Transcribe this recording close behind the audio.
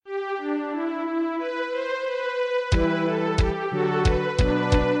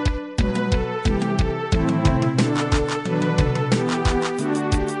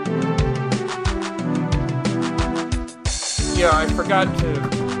forgot to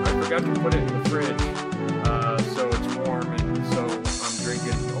put it in the fridge, so it's warm, and so I'm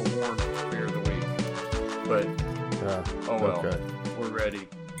drinking a warm beer of the week. But oh well, okay. We're ready.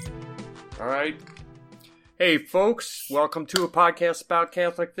 All right. Hey folks, welcome to a podcast about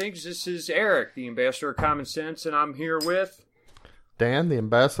Catholic things. This is Eric, the ambassador of common sense, and I'm here with Dan, the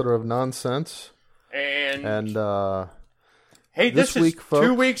ambassador of nonsense. And hey, this is week, folks,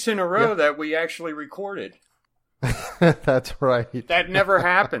 2 weeks in a row that we actually recorded. That's right. That never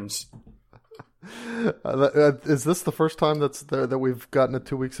happens. Is this the first time that we've gotten it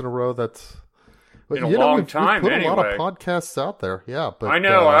 2 weeks in a row? That's in a long time. We've put anyway, a lot of podcasts out there. Yeah, but I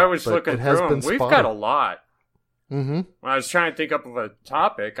know. I was looking through them. We've got a lot. Mm-hmm. When I was trying to think up of a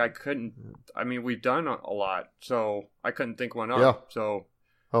topic, I couldn't. I mean, we've done a lot, so I couldn't think one up. Yeah. So,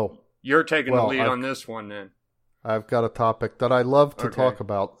 you're taking the lead on this one, then. I've got a topic that I love to talk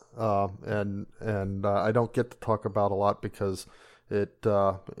about, and I don't get to talk about a lot because it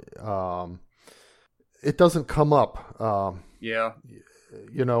doesn't come up. Yeah.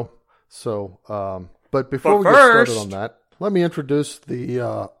 You know. So, but before we get started on that, let me introduce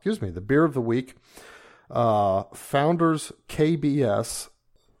the beer of the week. Founders KBS.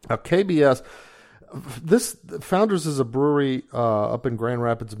 Now, KBS, Founders is a brewery up in Grand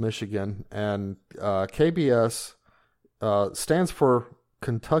Rapids, Michigan, and KBS stands for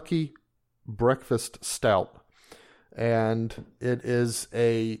Kentucky Breakfast Stout, and it is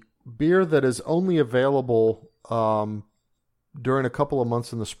a beer that is only available during a couple of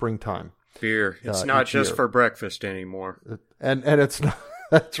months in the springtime. Beer. It's not just for breakfast anymore. And it's not.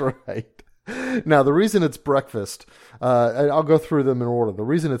 That's right. Now, the reason it's breakfast, I'll go through them in order. The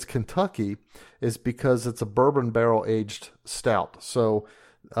reason it's Kentucky is because it's a bourbon barrel aged stout. So,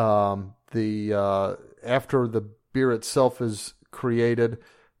 after the beer itself is created,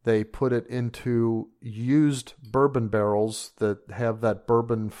 they put it into used bourbon barrels that have that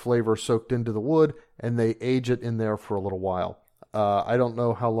bourbon flavor soaked into the wood, and they age it in there for a little while. I don't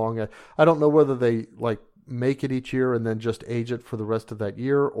know how long. I don't know whether they make it each year and then just age it for the rest of that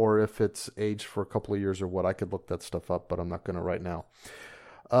year, or if it's aged for a couple of years or what. I could look that stuff up, but I'm not going to right now.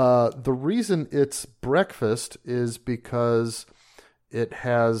 The reason it's breakfast is because it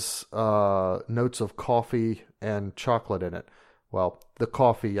has notes of coffee and chocolate in it. Well, the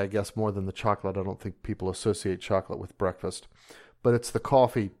coffee, I guess, more than the chocolate. I don't think people associate chocolate with breakfast, but it's the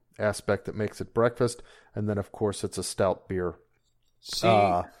coffee aspect that makes it breakfast. And then, of course, it's a stout beer. See,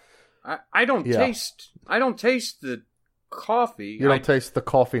 I don't taste the coffee. You don't taste the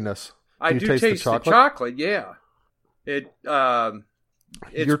coffeeness. I do taste the chocolate. Yeah. It's You're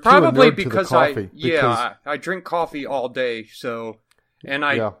probably too because I drink coffee all day. So, and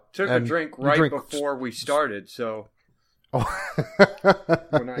I took a drink before we started. So, that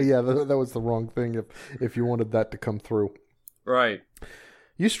was the wrong thing. If you wanted that to come through, right?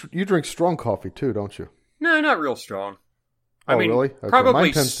 You drink strong coffee too, don't you? No, not real strong. I mean, really? Okay.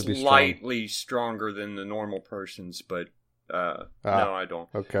 Probably slightly stronger than the normal person's, but no, I don't.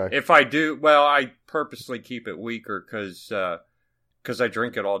 Okay. If I do, well, I purposely keep it weaker because I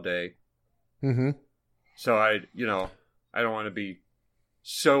drink it all day. Mm-hmm. So I don't want to be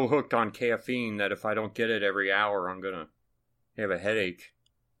so hooked on caffeine that if I don't get it every hour, I'm gonna have a headache.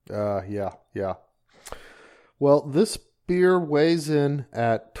 Yeah. Well, this beer weighs in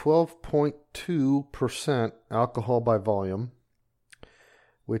at 12.2% alcohol by volume,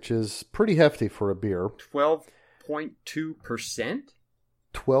 which is pretty hefty for a beer. 12.2%?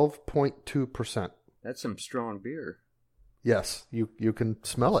 12.2%. That's some strong beer. Yes, you can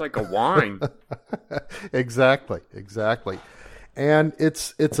smell it. It's like a wine. Exactly. And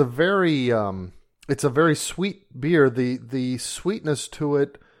it's a very sweet beer. The sweetness to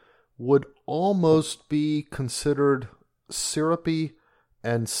it would almost be considered syrupy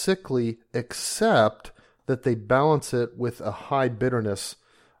and sickly, except that they balance it with a high bitterness.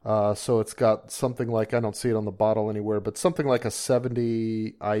 So it's got something like, I don't see it on the bottle anywhere, but something like a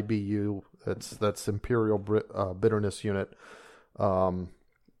 70 IBU. That's Imperial bitterness unit. I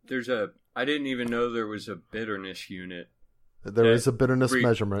didn't even know there was a bitterness unit. There is a bitterness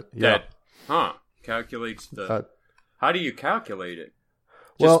measurement. Yeah. Calculates the. How do you calculate it?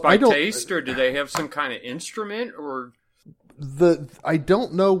 Just by taste, or do they have some kind of instrument, or? I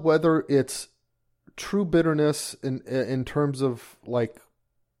don't know whether it's true bitterness in terms of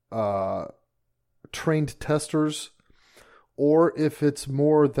trained testers, or if it's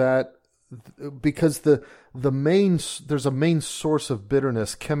more that because there's a main source of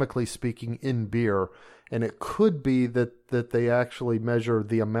bitterness, chemically speaking, in beer, and it could be that they actually measure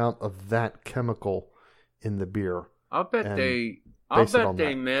the amount of that chemical in the beer. I'll bet they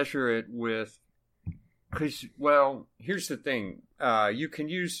measure it with. Because, well, here's the thing. you can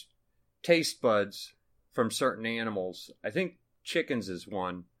use taste buds from certain animals. I think chickens is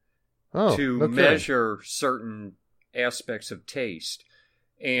one to measure certain aspects of taste.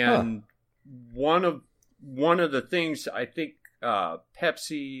 And one of the things I think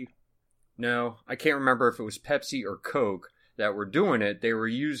Pepsi, no, I can't remember if it was Pepsi or Coke that were doing it. They were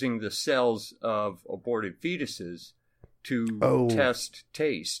using the cells of aborted fetuses to test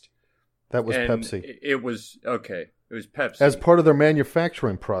taste. That was Pepsi. It was okay. It was Pepsi as part of their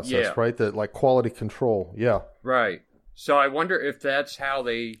manufacturing process, right? That like quality control. Yeah, right. So I wonder if that's how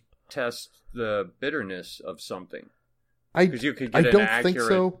they test the bitterness of something. Because you could get I don't think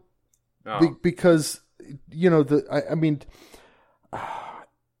so. Because I mean,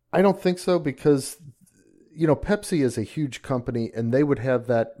 I don't think so because Pepsi is a huge company and they would have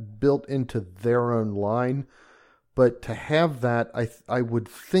that built into their own line. But to have that, I would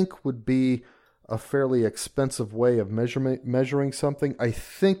think would be a fairly expensive way of measuring something. I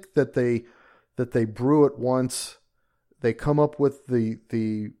think that they brew it once, they come up with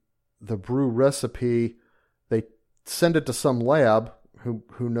the brew recipe, they send it to some lab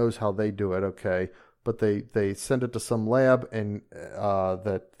who knows how they do it, okay, but they send it to some lab and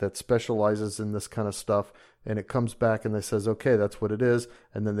that specializes in this kind of stuff. And it comes back and they says, okay, that's what it is.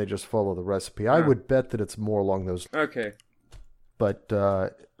 And then they just follow the recipe. I would bet that it's more along those. Okay. But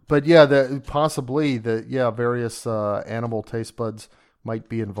yeah, possibly various animal taste buds might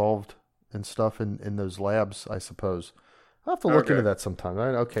be involved and stuff in those labs, I suppose. I'll have to look into that sometime.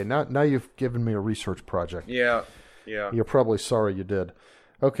 Okay. Now you've given me a research project. Yeah. Yeah. You're probably sorry you did.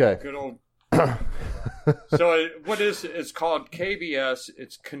 Okay. Good old. So what is it? It's called KBS.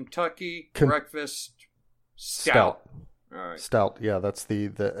 It's Kentucky Breakfast Stout. All right. Stout, yeah, that's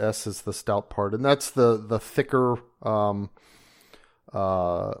the S is the stout part, and that's the thicker,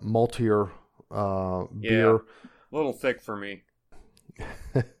 maltier beer. A little thick for me.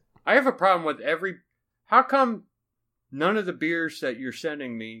 I have a problem with how come none of the beers that you're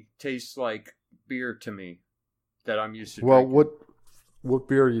sending me taste like beer to me that I'm used to drinking? Well, what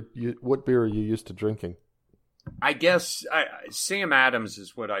beer are you used to drinking? I guess Sam Adams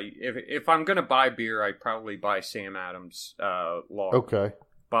is what if I'm going to buy beer, I probably buy Sam Adams lager. Okay.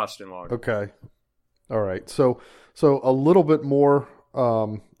 Boston lager. Okay. All right. So a little bit more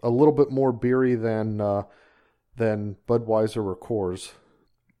beery than Budweiser or Coors.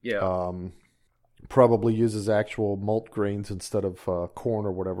 Yeah. Probably uses actual malt grains instead of corn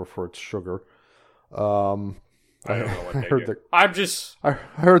or whatever for its sugar. I don't know what they do. I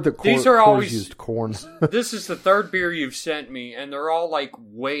heard that these are always Coors used corn. This is the third beer you've sent me, and they're all like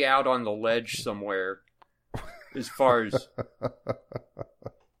way out on the ledge somewhere. As far as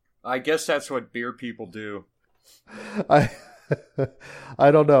I guess that's what beer people do. I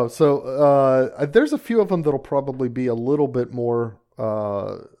don't know. So there's a few of them that'll probably be a little bit more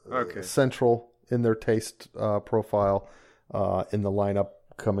central in their taste profile in the lineup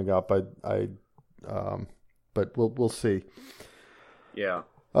coming up. But we'll see. Yeah.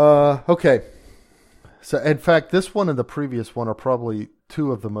 Okay. So, in fact, this one and the previous one are probably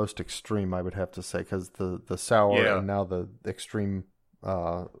two of the most extreme, I would have to say, because the sour and now the extreme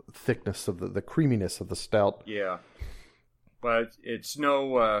thickness of the creaminess of the stout. Yeah. But it's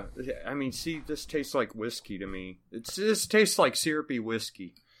no... I mean, see, this tastes like whiskey to me. This tastes like syrupy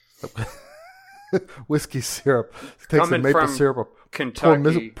whiskey. Whiskey syrup. Take some maple syrup.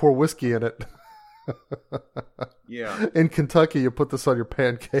 Kentucky. Pour whiskey in it. Yeah. In Kentucky, you put this on your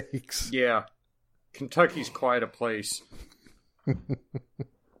pancakes. Yeah. Kentucky's quite a place.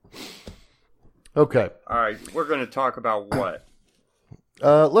 Okay. All right. We're going to talk about what?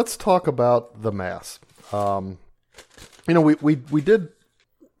 Let's talk about the Mass. We did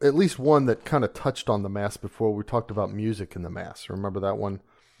at least one that kind of touched on the Mass before. We talked about music in the Mass. Remember that one?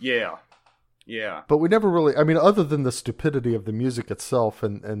 Yeah. Yeah. But we never really, I mean, other than the stupidity of the music itself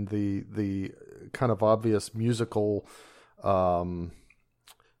and the kind of obvious musical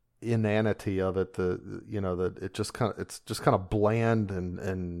inanity of it, that it's just kind of bland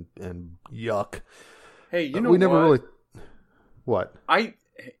and yuck. Hey, you know we never what? really what?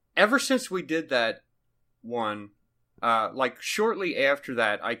 Ever since we did that one, like shortly after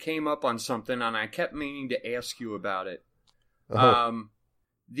that, I came up on something and I kept meaning to ask you about it.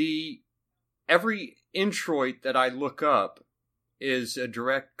 Every introit that I look up is a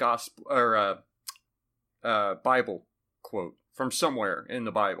direct gospel or a Bible quote from somewhere in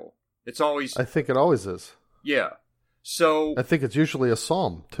the Bible. It's always. I think it always is. Yeah. So I think it's usually a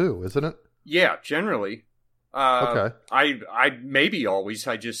psalm too, isn't it? Yeah, generally. Okay. I maybe always.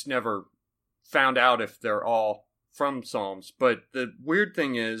 I just never found out if they're all from Psalms. But the weird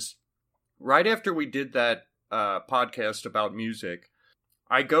thing is, right after we did that podcast about music.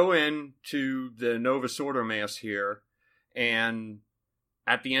 I go into the Novus Ordo Mass here, and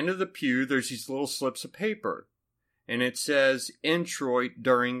at the end of the pew, there's these little slips of paper, and it says Introit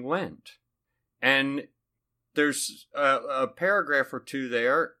during Lent. And there's a paragraph or two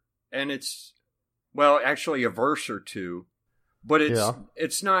there, and it's, well, actually a verse or two, but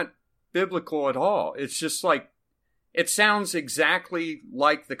it's not biblical at all. It's just like, it sounds exactly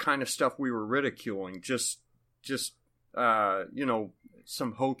like the kind of stuff we were ridiculing, just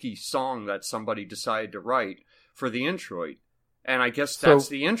some hokey song that somebody decided to write for the introit. And I guess that's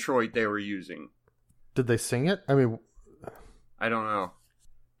the introit they were using. Did they sing it? I mean, I don't know.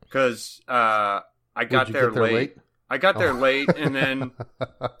 Because I got there late. I got there late, and then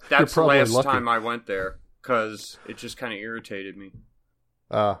that's the last time I went there, because it just kind of irritated me.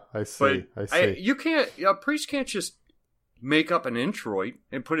 I see. But I see. A priest can't just make up an introit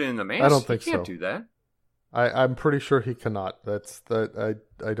and put it in the Mass. I don't think so. He can't do that. I'm pretty sure he cannot.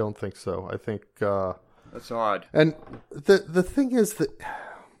 I don't think so. I think that's odd. And the thing is that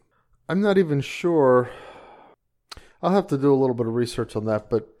I'm not even sure. I'll have to do a little bit of research on that,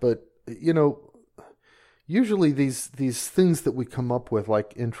 but usually these things that we come up with,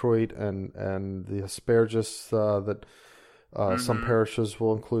 like introit and the asperges that some parishes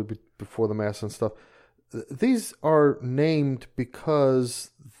will include before the Mass and stuff, these are named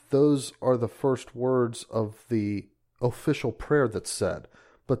because those are the first words of the official prayer that's said.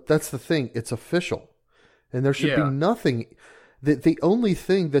 But that's the thing, it's official. And there should be nothing. The only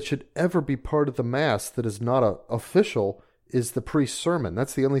thing that should ever be part of the Mass that is not official is the priest's sermon.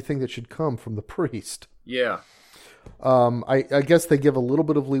 That's the only thing that should come from the priest. Yeah. I guess they give a little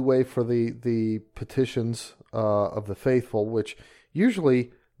bit of leeway for the petitions of the faithful, which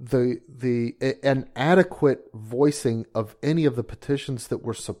usually an adequate voicing of any of the petitions that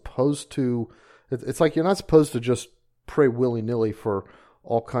we're supposed to. It's like you're not supposed to just pray willy-nilly for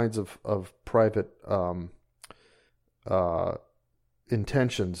all kinds of private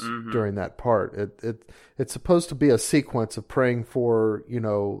intentions during that part. It's supposed to be a sequence of praying for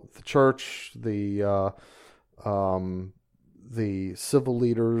the church, the civil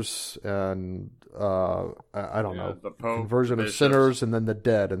leaders, and I don't know, the Pope, conversion of sinners, and then the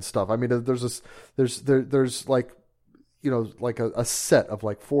dead and stuff. I mean, there's like like a set of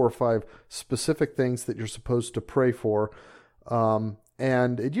like 4 or 5 specific things that you're supposed to pray for,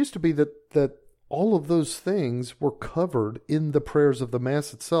 and it used to be that all of those things were covered in the prayers of the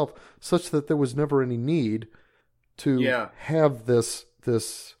Mass itself, such that there was never any need to have this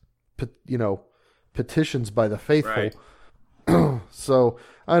petitions by the faithful. Right. So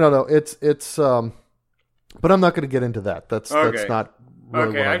I don't know. It's but I'm not going to get into that. That's not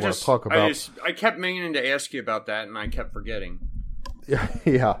really what I want to talk about. I kept meaning to ask you about that, and I kept forgetting.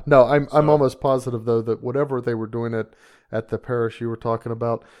 Yeah. No, I'm almost positive though that whatever they were doing at the parish you were talking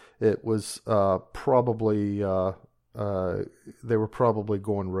about, it was probably they were probably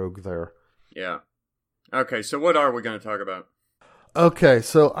going rogue there. Yeah. Okay, so what are we going to talk about? Okay,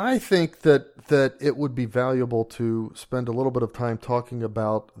 so I think that it would be valuable to spend a little bit of time talking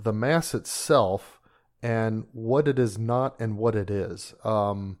about the Mass itself and what it is not and what it is.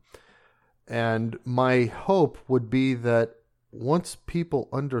 And my hope would be that once people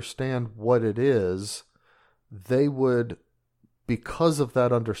understand what it is, they would, because of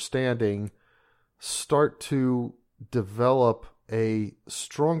that understanding, start to develop a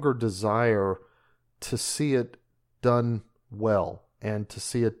stronger desire to see it done well and to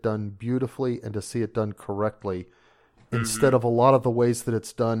see it done beautifully and to see it done correctly instead of a lot of the ways that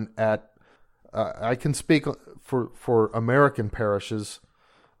it's done at I can speak for American parishes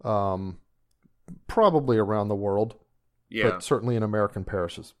probably around the world, but certainly in American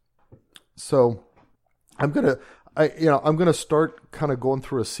parishes. So I'm going to start kind of going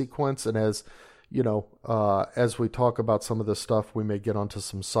through a sequence, and as we talk about some of this stuff, we may get onto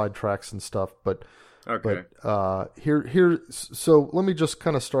some sidetracks and stuff, but okay. So let me just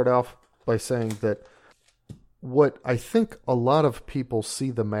kind of start off by saying that what I think a lot of people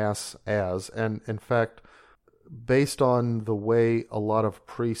see the Mass as, and in fact, based on the way a lot of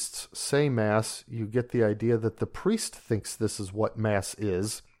priests say Mass, you get the idea that the priest thinks this is what Mass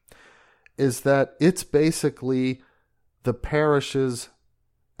is that it's basically the parish's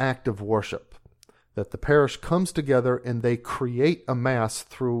act of worship. That the parish comes together and they create a Mass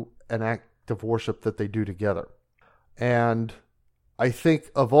through an act of worship that they do together. And I think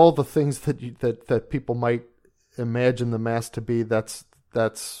of all the things that people might imagine the Mass to be, that's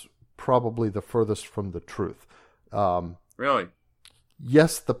probably the furthest from the truth. Really?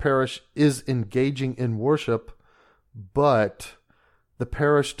 Yes, the parish is engaging in worship, but the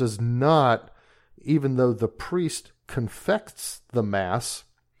parish does not even though the priest confects the Mass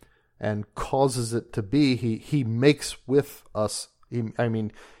and causes it to be, he makes with us,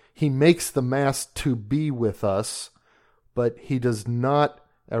 he makes the Mass to be with us, but he does not,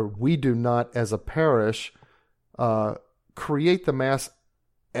 or we do not as a parish, create the Mass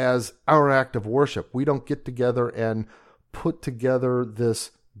as our act of worship. We don't get together and put together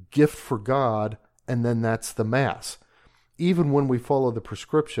this gift for God, and then that's the Mass. Even when we follow the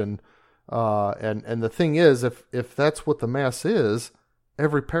prescription, and the thing is, if that's what the Mass is,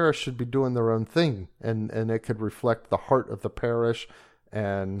 every parish should be doing their own thing, and it could reflect the heart of the parish,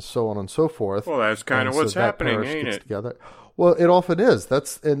 and so on and so forth. Well, that's kind of what's happening, ain't it? Together. Well, it often is.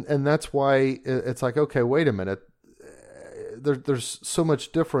 That's why it's like, okay, wait a minute. There's so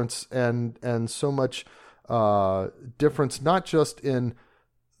much difference and so much difference, not just in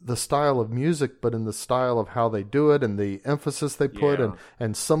the style of music, but in the style of how they do it and the emphasis they put,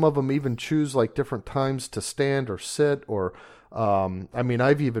 and some of them even choose like different times to stand or sit, or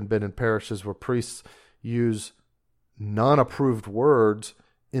I've even been in parishes where priests use non-approved words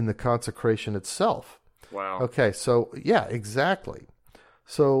in the consecration itself. Wow. Okay, so yeah, exactly.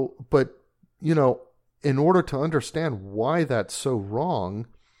 So, but in order to understand why that's so wrong,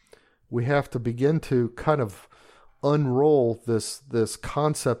 we have to begin to kind of unroll this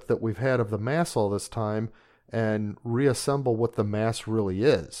concept that we've had of the Mass all this time and reassemble what the Mass really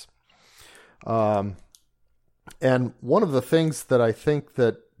is. And one of the things that I think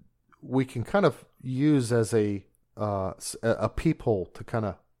that we can kind of use as a peephole to kind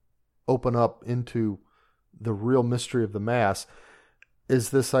of open up into the real mystery of the Mass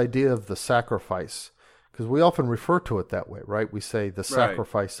is this idea of the sacrifice. Because we often refer to it that way, right? We say the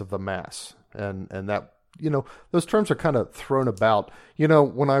sacrifice of the Mass. And that, those terms are kind of thrown about.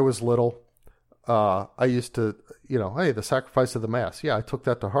 When I was little, I used to, hey, the sacrifice of the Mass. Yeah, I took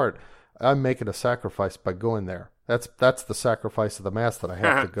that to heart. I'm making a sacrifice by going there. That's the sacrifice of the Mass, that I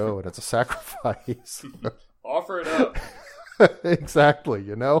have to go, and it's a sacrifice. Offer it up. Exactly,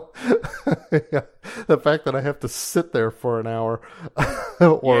 The fact that I have to sit there for an hour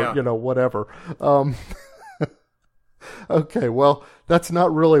or, whatever. Okay, well, that's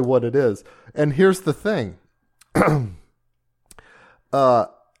not really what it is. And here's the thing.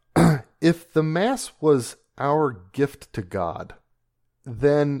 If the Mass was our gift to God,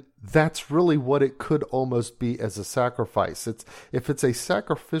 then that's really what it could almost be as a sacrifice. If it's a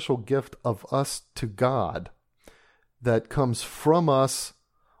sacrificial gift of us to God that comes from us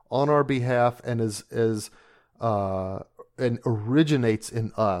on our behalf and and originates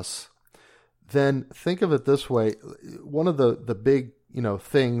in us, then think of it this way. One of the big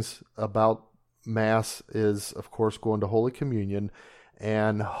things about Mass is, of course, going to Holy Communion.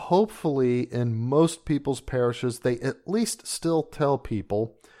 And hopefully in most people's parishes, they at least still tell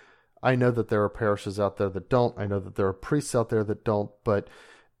people. I know that there are parishes out there that don't. I know that there are priests out there that don't. But,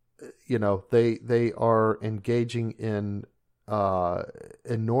 they are engaging in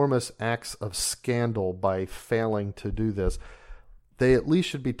enormous acts of scandal by failing to do this. They at least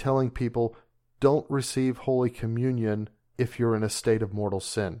should be telling people, don't receive Holy Communion if you're in a state of mortal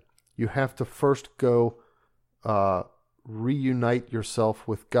sin. You have to first go reunite yourself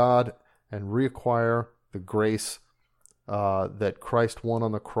with God and reacquire the grace that Christ won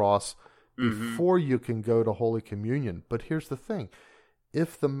on the cross before you can go to Holy Communion. But here's the thing.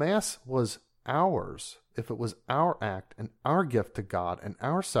 If the Mass was ours, if it was our act and our gift to God and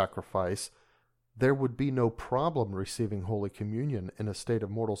our sacrifice, there would be no problem receiving Holy Communion in a state of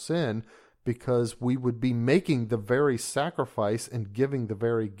mortal sin, because we would be making the very sacrifice and giving the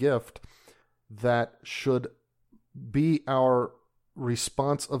very gift that should be our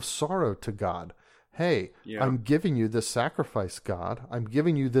response of sorrow to God. Hey, I'm giving you this sacrifice, God. I'm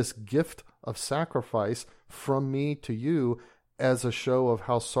giving you this gift of sacrifice from me to you as a show of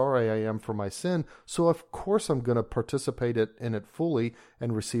how sorry I am for my sin. So of course I'm going to participate in it fully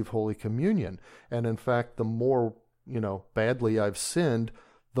and receive Holy Communion. And in fact, the more, badly I've sinned,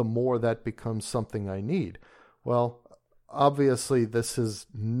 the more that becomes something I need. Well, obviously this has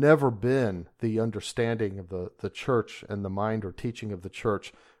never been the understanding of the church and the mind or teaching of the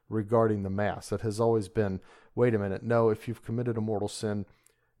church regarding the Mass. It has always been, wait a minute, no, if you've committed a mortal sin,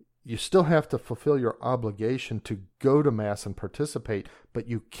 you still have to fulfill your obligation to go to Mass and participate, but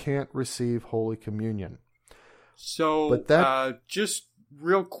you can't receive Holy Communion. So, just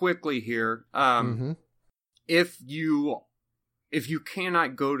real quickly here, if you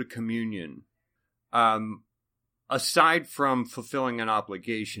cannot go to communion, aside from fulfilling an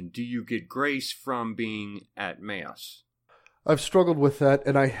obligation, do you get grace from being at Mass? I've struggled with that,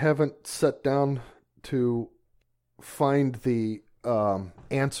 and I haven't sat down to find the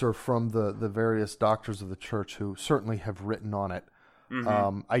answer from the various doctors of the church who certainly have written on it.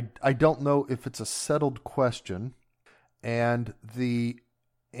 Mm-hmm. I don't know if it's a settled question, and the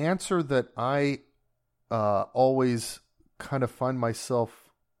answer that I always kind of find myself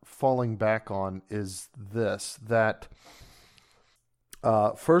falling back on is this, that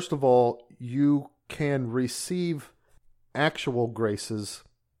first of all, you can receive actual graces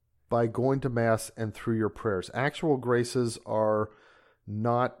by going to Mass and through your prayers. Actual graces are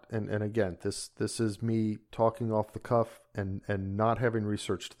not, and again, this is me talking off the cuff and not having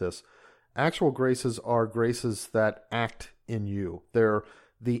researched this. Actual graces are graces that act in you. They're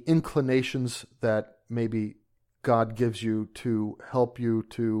the inclinations that maybe God gives you to help you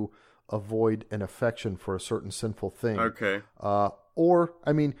to avoid an affection for a certain sinful thing. Okay. Or,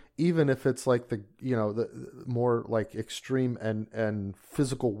 I mean, even if it's like the more like extreme and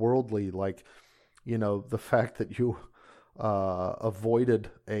physical worldly, like, the fact that you avoided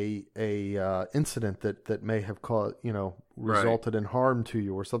a incident that may have caused, resulted in harm to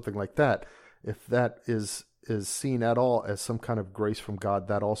you or something like that. If that is seen at all as some kind of grace from God,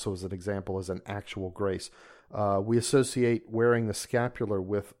 that also is an example as an actual grace. We associate wearing the scapular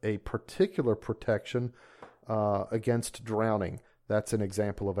with a particular protection against drowning. That's an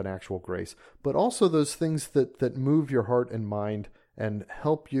example of an actual grace. But also those things that move your heart and mind and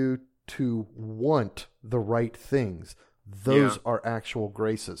help you to want the right things. Those are actual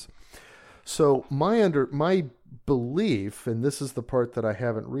graces. So my belief, and this is the part that I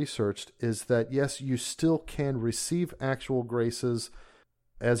haven't researched, is that yes, you still can receive actual graces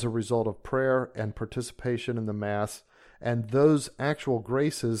as a result of prayer and participation in the Mass, and those actual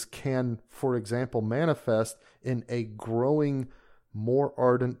graces can, for example, manifest in a growing, more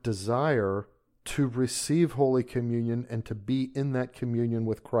ardent desire to receive Holy Communion and to be in that communion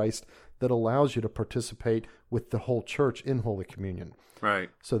with Christ that allows you to participate with the whole church in Holy Communion. Right.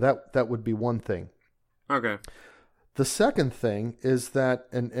 So that would be one thing. Okay. The second thing is that,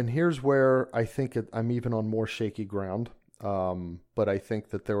 and here's where I think I'm even on more shaky ground, but I think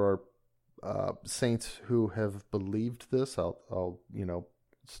that there are saints who have believed this. I'll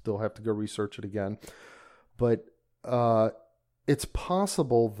still have to go research it again. But it's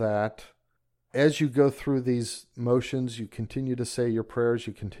possible that as you go through these motions, you continue to say your prayers,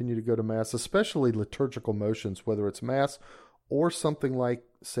 you continue to go to Mass, especially liturgical motions, whether it's Mass or something like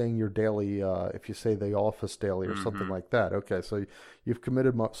saying your daily, if you say the office daily or something like that. Okay, so you've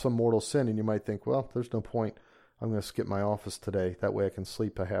committed some mortal sin, and you might think, well, there's no point. I'm going to skip my office today. That way I can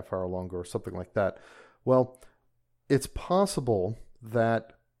sleep a half hour longer or something like that. Well, it's possible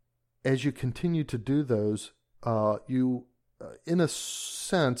that as you continue to do those, you, in a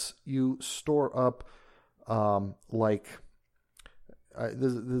sense, you store up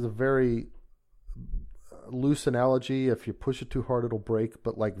there's a very loose analogy. If you push it too hard, it'll break,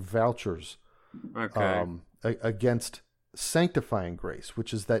 but like vouchers against sanctifying grace,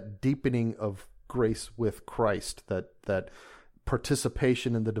 which is that deepening of grace with Christ, that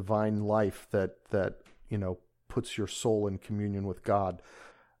participation in the divine life that puts your soul in communion with God.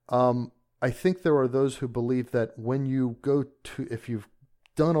 I think there are those who believe that when you if you've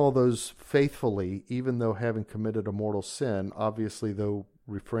done all those faithfully, even though having committed a mortal sin, obviously though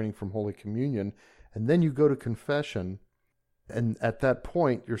refraining from Holy Communion, and then you go to confession, and at that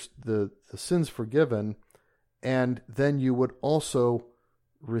point the sin's forgiven, and then you would also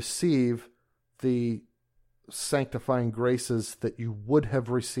receive the sanctifying graces that you would have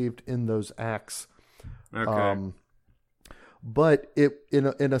received in those acts. Okay. But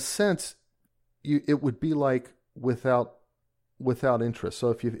in a sense, it would be like without interest.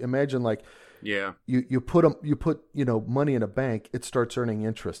 So if you imagine you put money in a bank, it starts earning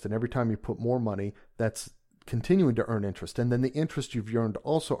interest, and every time you put more money, that's continuing to earn interest, and then the interest you've earned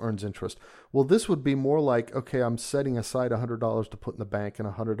also earns interest. Well, this would be more like, okay, I'm setting aside $100 to put in the bank, and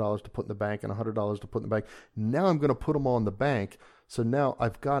 $100 to put in the bank, and $100 to put in the bank. Now I'm going to put them all in the bank. So now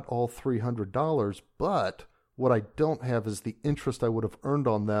I've got all $300, but what I don't have is the interest I would have earned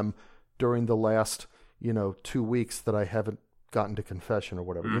on them during the last 2 weeks that I haven't gotten to confession or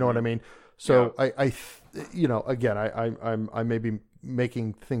whatever. You know what I mean? So yeah. I may be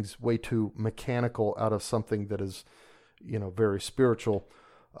making things way too mechanical out of something that is, very spiritual.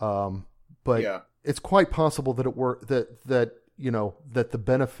 But yeah, it's quite possible that that the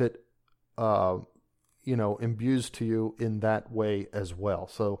benefit, imbues to you in that way as well.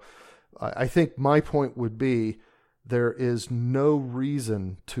 So I think my point would be there is no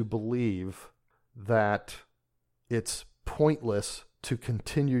reason to believe that it's pointless to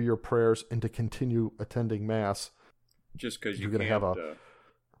continue your prayers and to continue attending Mass just because you're going to have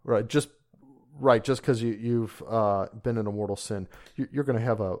right, just right. Just because you've been in a mortal sin, you're going to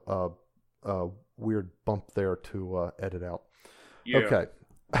have a weird bump there to edit out. Yeah. Okay.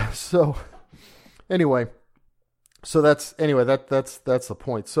 So anyway, that's the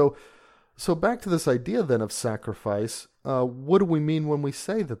point. So back to this idea then of sacrifice. What do we mean when we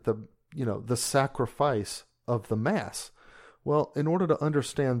say that the sacrifice of the Mass? Well, in order to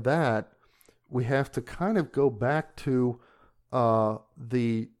understand that, we have to kind of go back to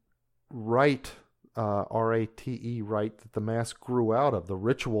the rite, R-A-T-E, rite that the Mass grew out of, the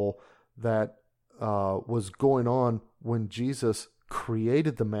ritual that was going on when Jesus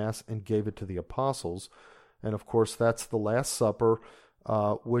created the Mass and gave it to the apostles. And of course, that's the Last Supper,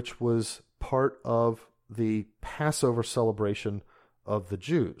 which was part of the Passover celebration of the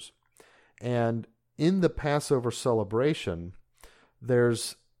Jews. And in the Passover celebration,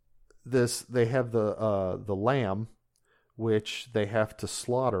 there's this, they have the lamb, which they have to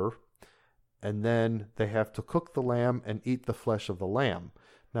slaughter, and then they have to cook the lamb and eat the flesh of the lamb.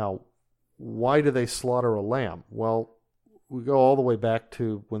 Now, why do they slaughter a lamb? Well, we go all the way back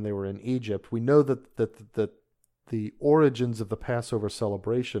to when they were in Egypt. We know that the origins of the Passover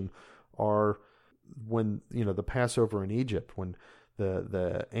celebration are when, the Passover in Egypt, when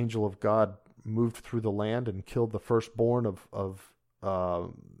the angel of God moved through the land and killed the firstborn of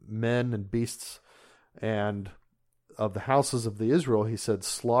men and beasts, and of the houses of the Israel, he said,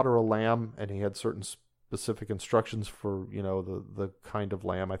 slaughter a lamb, and he had certain specific instructions for, the kind of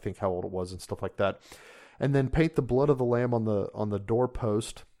lamb, I think how old it was and stuff like that. And then paint the blood of the lamb on the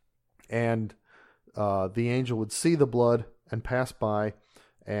doorpost, and the angel would see the blood and pass by,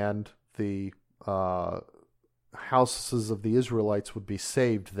 and the houses of the Israelites would be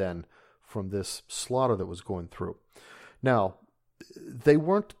saved then from this slaughter that was going through. Now, they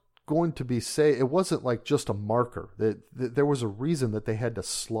weren't going to be saved. It wasn't like just a marker. There was a reason that they had to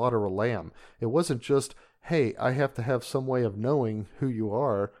slaughter a lamb. It wasn't just, hey, I have to have some way of knowing who you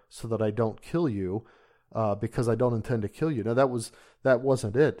are so that I don't kill you, because I don't intend to kill you. No, that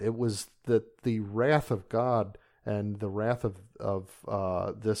wasn't it. It was that the wrath of God and the wrath of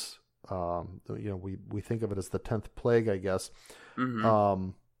this, we think of it as the 10th plague, I guess,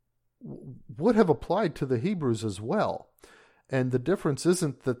 would have applied to the Hebrews as well. And the difference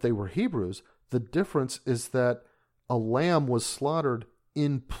isn't that they were Hebrews. The difference is that a lamb was slaughtered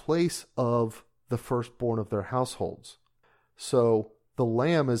in place of the firstborn of their households. So the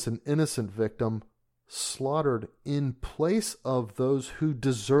lamb is an innocent victim slaughtered in place of those who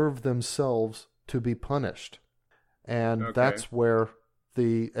deserve themselves to be punished. And that's where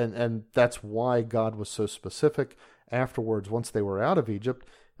and that's why God was so specific afterwards, once they were out of Egypt,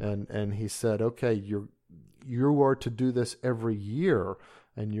 and he said, okay, you are to do this every year,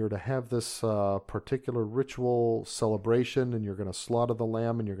 and you're to have this particular ritual celebration, and you're going to slaughter the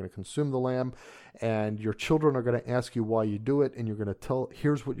lamb, and you're going to consume the lamb, and your children are going to ask you why you do it, and you're going to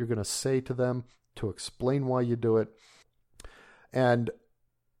here's what you're going to say to them to explain why you do it. And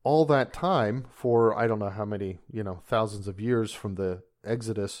all that time, for I don't know how many, thousands of years from the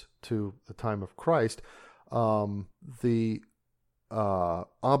Exodus to the time of Christ, the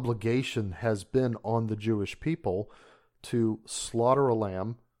obligation has been on the Jewish people to slaughter a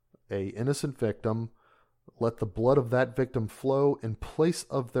lamb, a innocent victim, let the blood of that victim flow in place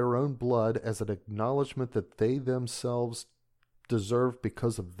of their own blood as an acknowledgement that they themselves deserve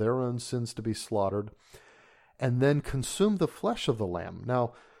because of their own sins to be slaughtered, and then consume the flesh of the lamb.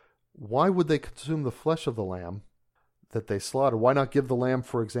 Now, why would they consume the flesh of the lamb that they slaughtered? Why not give the lamb,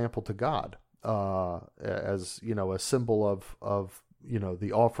 for example, to God? As a symbol of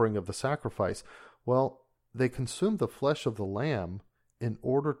the offering of the sacrifice. Well, they consumed the flesh of the lamb in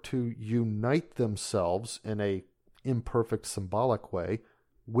order to unite themselves in a imperfect symbolic way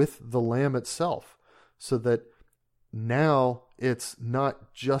with the lamb itself, so that now it's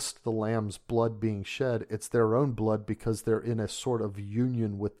not just the lamb's blood being shed, it's their own blood, because they're in a sort of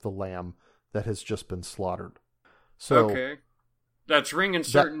union with the lamb that has just been slaughtered. So okay. That's ringing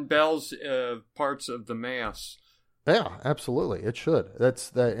certain bells, parts of the Mass. Yeah, absolutely. It should. That's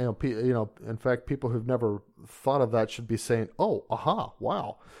that. In fact, people who've never thought of that should be saying, "Oh, aha,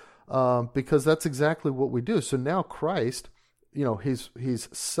 wow," because that's exactly what we do. So now Christ, he's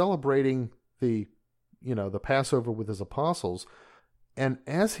celebrating the Passover with his apostles, and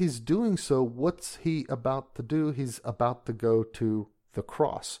as he's doing so, what's he about to do? He's about to go to the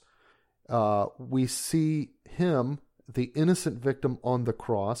cross. We see him, the innocent victim, on the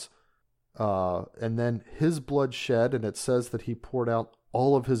cross, and then his blood shed, and it says that he poured out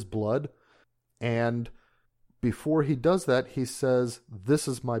all of his blood. And before he does that, he says, "This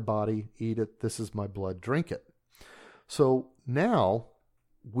is my body, eat it. This is my blood, drink it." So now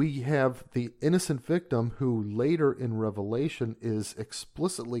we have the innocent victim who later in Revelation is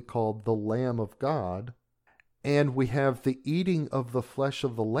explicitly called the Lamb of God. And we have the eating of the flesh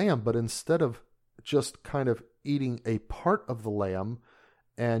of the lamb, but instead of just kind of eating a part of the lamb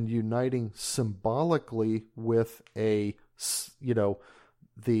and uniting symbolically with the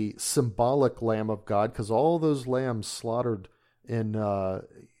symbolic Lamb of God, because all those lambs slaughtered in, by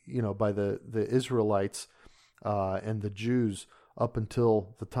the Israelites and the Jews up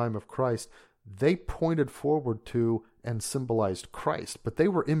until the time of Christ, they pointed forward to and symbolized Christ, but they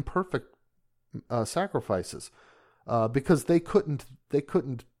were imperfect sacrifices because they couldn't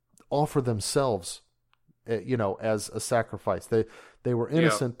offer themselves, as a sacrifice. They were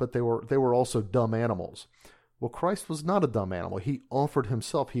innocent, but they were also dumb animals. Well, Christ was not a dumb animal. He offered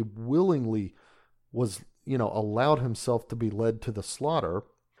himself. He willingly was, allowed himself to be led to the slaughter,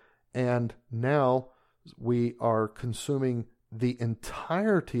 and now we are consuming the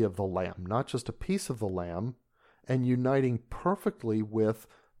entirety of the lamb, not just a piece of the lamb, and uniting perfectly with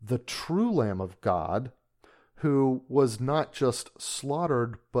the true Lamb of God, who was not just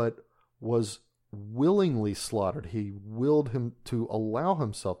slaughtered, but was willingly slaughtered. He willed him to allow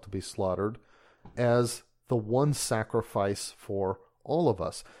himself to be slaughtered as the one sacrifice for all of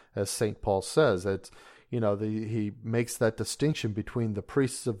us. As St. Paul says, it's, he makes that distinction between the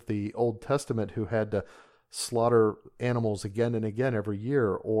priests of the Old Testament who had to slaughter animals again and again every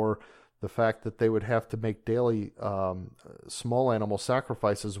year, or the fact that they would have to make daily small animal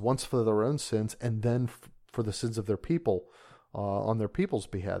sacrifices, once for their own sins and then for the sins of their people, on their people's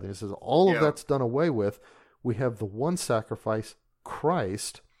behalf. And he says all of that's done away with. We have the one sacrifice,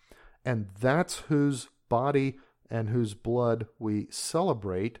 Christ, and that's whose body and whose blood we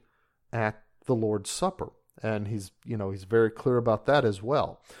celebrate at the Lord's Supper. And he's very clear about that as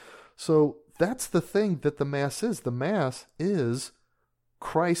well. So that's the thing that the Mass is. The Mass is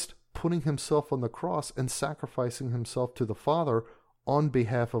Christ putting himself on the cross and sacrificing himself to the Father on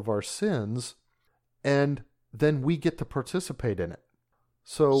behalf of our sins, and then we get to participate in it.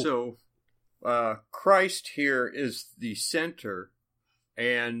 So Christ here is the center,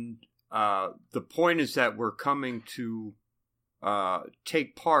 and the point is that we're coming to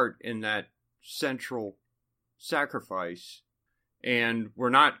take part in that central sacrifice, and we're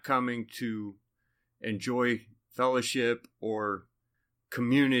not coming to enjoy fellowship or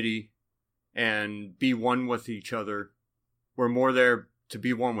community and be one with each other. We're more there to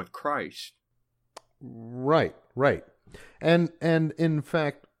be one with Christ. Right. And in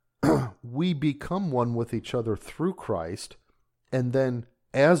fact, we become one with each other through Christ, and then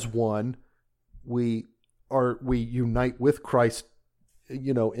as one, we unite with Christ,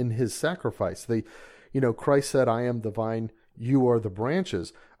 in his sacrifice. Christ said, "I am the vine, you are the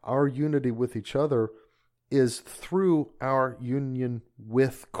branches." Our unity with each other is through our union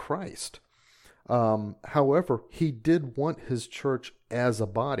with Christ. However, he did want his church as a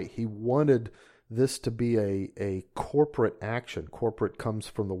body. He wanted this to be a corporate action. Corporate comes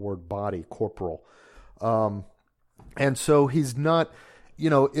from the word body, corporal. And so he's not,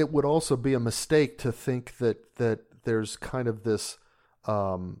 it would also be a mistake to think that there's kind of this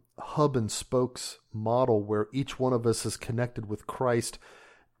hub and spokes model where each one of us is connected with Christ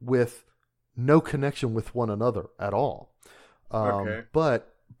with no connection with one another at all. Okay.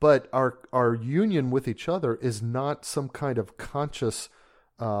 But our union with each other is not some kind of conscious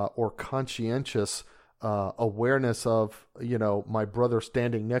or conscientious awareness of, my brother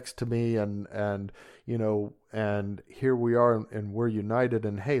standing next to me and here we are and we're united,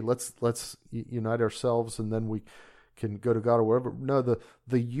 and hey, let's unite ourselves and then we can go to God or wherever. No,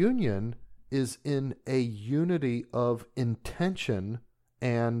 the union is in a unity of intention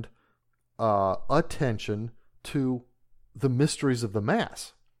and attention to the mysteries of the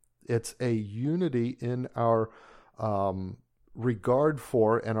Mass. It's a unity in our regard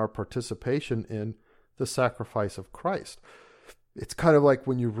for and our participation in the sacrifice of Christ. It's kind of like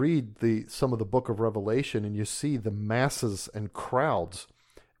when you read some of the book of Revelation and you see the masses and crowds,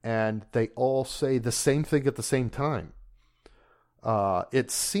 and they all say the same thing at the same time.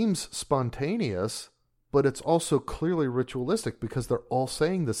 It seems spontaneous, but it's also clearly ritualistic because they're all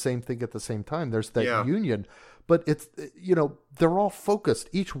saying the same thing at the same time. There's that union, but it's, they're all focused.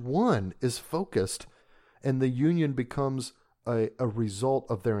 Each one is focused, and the union becomes a result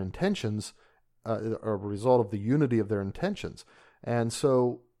of their intentions, a result of the unity of their intentions. And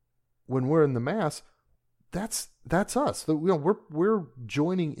so when we're in the Mass, that's us. We're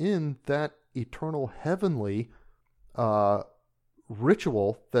joining in that eternal heavenly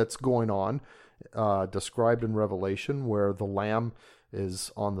ritual that's going on, described in Revelation, where the Lamb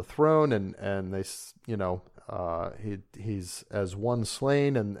is on the throne, and they, he's as one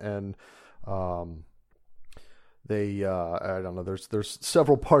slain, and they I don't know. There's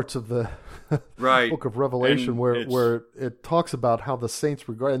several parts of the book of Revelation where it talks about how the saints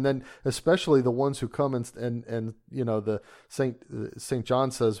regard, and then especially the ones who come and the Saint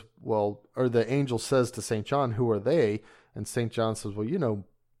John says, well, or the angel says to Saint John, who are they? And Saint John says, well, you know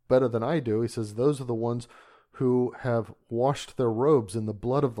better than I do. He says, those are the ones who have washed their robes in the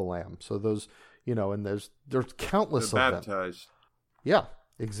blood of the Lamb. So those, and there's countless They're of baptized. them. Yeah,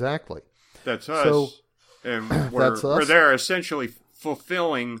 exactly. That's us. So, and that's us. where they're essentially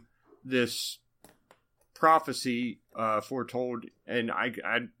fulfilling this prophecy foretold, and I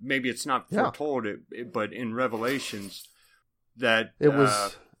maybe it's not foretold, but in Revelations that it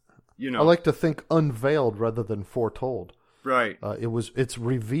was. I like to think unveiled rather than foretold. Right. It's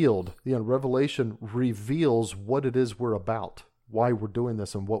revealed. Revelation reveals what it is we're about, why we're doing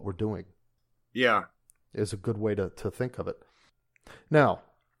this, and what we're doing. Yeah. Is a good way to think of it. Now,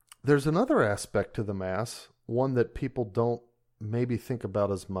 there's another aspect to the Mass, one that people don't maybe think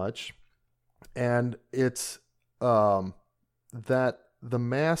about as much, and it's that the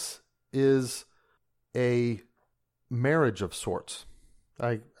Mass is a marriage of sorts.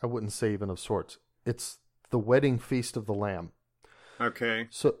 I wouldn't say even of sorts. It's the wedding feast of the Lamb. Okay.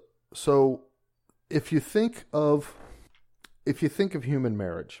 So if you think of human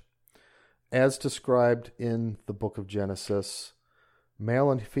marriage as described in the book of Genesis,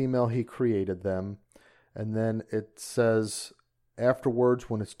 male and female he created them, and then it says afterwards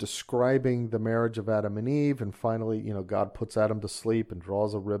when it's describing the marriage of Adam and Eve, and finally, God puts Adam to sleep and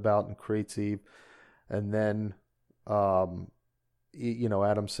draws a rib out and creates Eve, and then Adam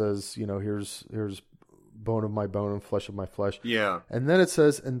says, here's bone of my bone and flesh of my flesh. Yeah. And then it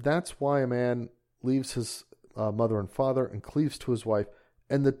says, and that's why a man leaves his mother and father and cleaves to his wife,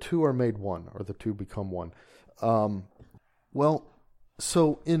 and the two are made one, or the two become one.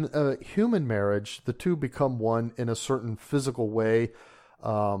 So in a human marriage, the two become one in a certain physical way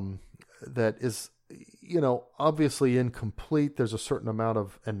that is, obviously incomplete. There's a certain amount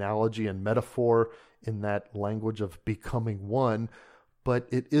of analogy and metaphor in that language of becoming one, but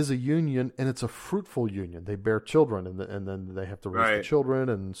it is a union, and it's a fruitful union. They bear children, and then they have to raise the children,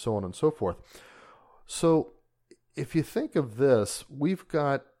 and so on and so forth. So if you think of this, we've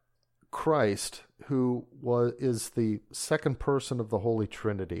got Christ, who is the second person of the Holy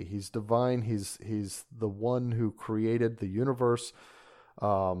Trinity. He's divine. He's the one who created the universe,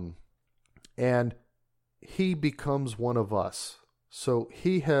 and he becomes one of us. So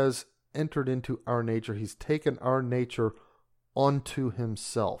he has entered into our nature. He's taken our nature onto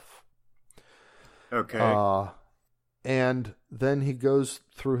himself. Okay. And then he goes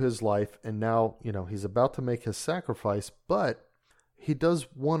through his life, and now, he's about to make his sacrifice, but he does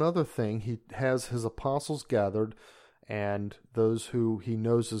one other thing. He has his apostles gathered, and those who he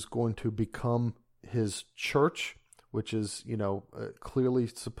knows is going to become his church, which is, clearly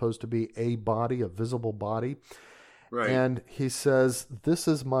supposed to be a body, a visible body. Right. And he says, this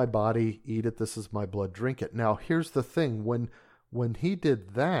is my body, eat it, this is my blood, drink it. Now, here's the thing. When he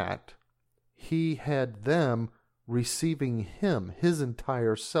did that, he had them receiving him, his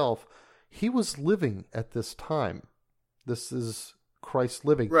entire self. He was living at this time. This is Christ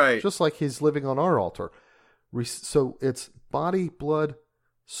living. Right. Just like he's living on our altar. So it's body, blood,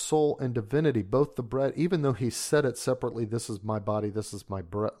 soul, and divinity, both the bread, even though he said it separately, this is my body, this is my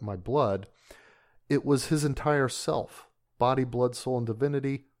blood, it was his entire self. Body, blood, soul, and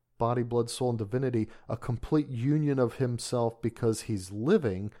divinity. Body, blood, soul, and divinity. A complete union of himself because he's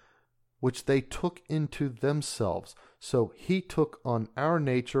living, which they took into themselves. So he took on our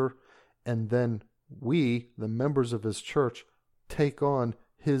nature, and then we, the members of his church, take on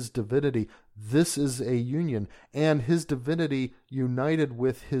his divinity. This is a union, and his divinity united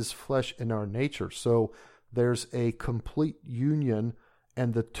with his flesh in our nature. So there's a complete union,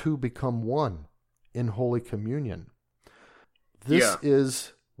 and the two become one in Holy Communion. This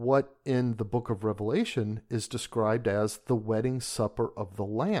is what in the book of Revelation is described as the wedding supper of the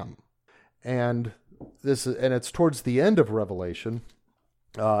Lamb. And it's towards the end of Revelation.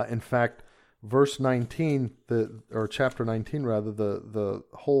 In fact, verse 19, or chapter 19 rather, the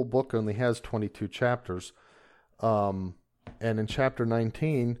whole book only has 22 chapters. And in chapter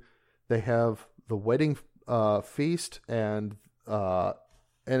 19, they have the wedding feast, and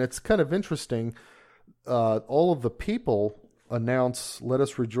it's kind of interesting. All of the people announce, let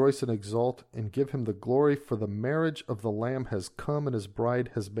us rejoice and exult and give him the glory, for the marriage of the Lamb has come, and his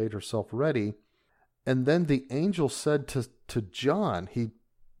bride has made herself ready. And then the angel said to John,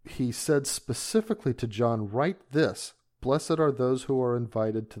 he said specifically to John, write this, Blessed are those who are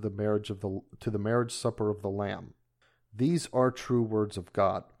invited to the marriage supper of the Lamb. These are true words of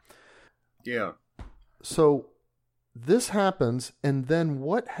God. Yeah. So this happens, and then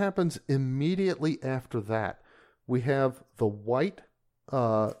what happens immediately after that? We have the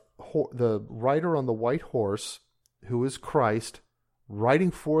the rider on the white horse, who is Christ,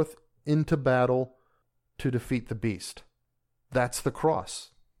 riding forth into battle to defeat the beast. That's the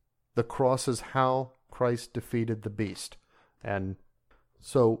cross. The cross is how Christ defeated the beast. And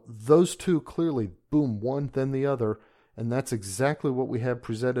so those two clearly, boom, one then the other, and that's exactly what we have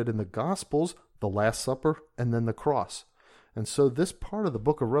presented in the Gospels, the Last Supper, and then the cross. And so this part of the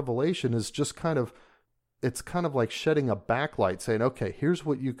book of Revelation is just it's kind of like shedding a backlight, saying, okay, here's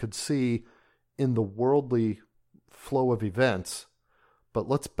what you could see in the worldly flow of events, but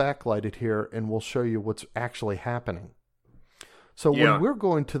let's backlight it here and we'll show you what's actually happening. So when we're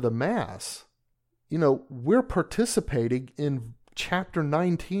going to the Mass, we're participating in chapter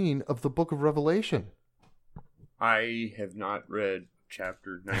 19 of the book of Revelation. I have not read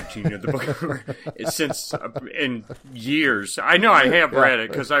chapter 19 of the book since in years. I know I have read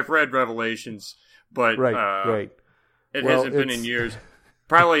it because I've read Revelations, but right. It hasn't been in years.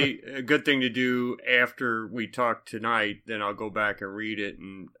 Probably a good thing to do after we talk tonight. Then I'll go back and read it,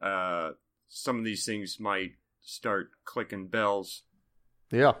 and some of these things might start clicking bells.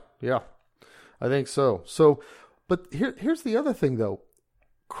 Yeah, I think so. So, but here's the other thing, though.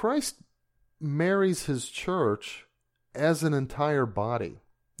 Christ marries his church as an entire body,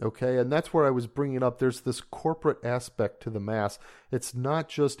 okay? And that's where I was bringing up. There's this corporate aspect to the Mass. It's not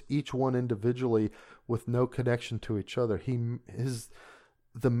just each one individually with no connection to each other.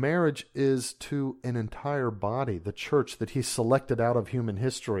 The marriage is to an entire body, the church that he selected out of human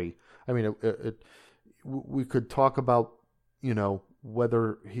history. I mean, we could talk about,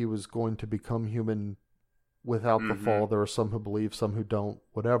 whether he was going to become human without the fall. There are some who believe, some who don't,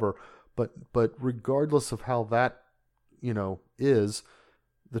 whatever. But regardless of how that, is,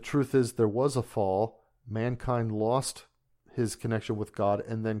 the truth is there was a fall. Mankind lost his connection with God,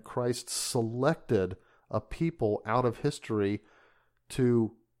 and then Christ selected a people out of history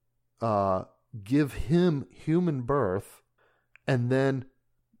to give him human birth, and then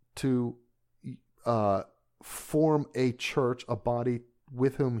to form a church, a body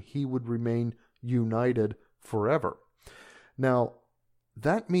with whom he would remain united forever. Now,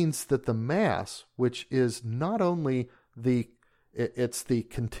 that means that the Mass, which is not only it's the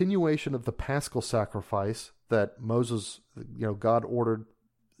continuation of the Paschal sacrifice that Moses, God ordered,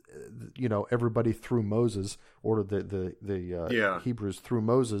 everybody through Moses, ordered the Hebrews through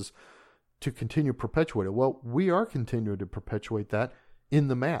Moses to continue perpetuating. Well, we are continuing to perpetuate that in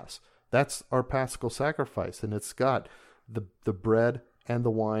the Mass. That's our Paschal sacrifice, and it's got the bread and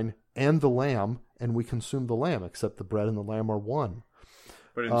the wine and the lamb, and we consume the lamb, except the bread and the lamb are one.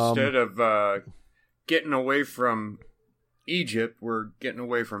 But instead of getting away from Egypt, we're getting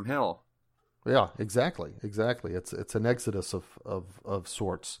away from hell. Yeah, exactly. It's an exodus of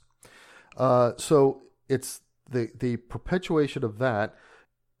sorts. So it's the perpetuation of that.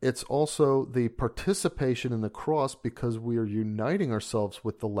 It's also the participation in the cross because we are uniting ourselves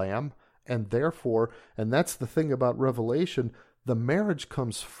with the Lamb, and therefore, and that's the thing about Revelation, the marriage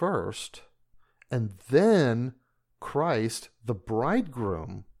comes first, and then Christ, the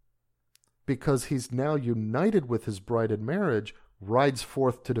bridegroom, because he's now united with his bride in marriage, rides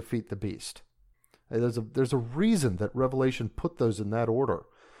forth to defeat the beast. There's a reason that Revelation put those in that order,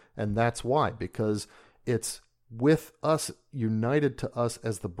 and that's why, because it's with us, united to us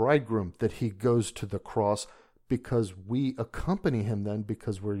as the bridegroom, that he goes to the cross, because we accompany him then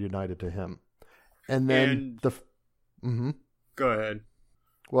because we're united to him. And then Go ahead.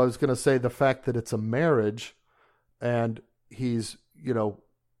 Well, I was going to say the fact that it's a marriage and he's,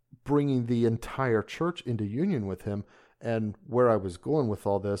 bringing the entire church into union with him. And where I was going with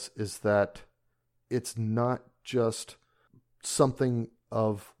all this is that it's not just something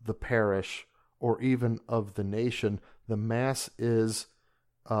of the parish or even of the nation. The Mass is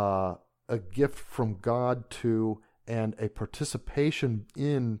a gift from God to, and a participation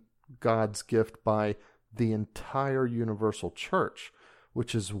in God's gift by the entire universal church,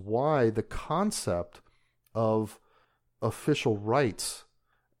 which is why the concept of official rites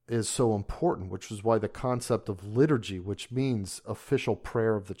is so important, which is why the concept of liturgy, which means official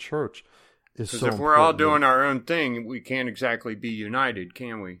prayer of the church, is so important. Because if we're all doing our own thing, we can't exactly be united,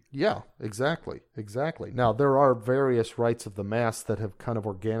 can we? Yeah, exactly. Now, there are various rites of the Mass that have kind of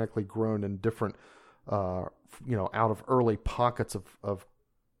organically grown in different, out of early pockets of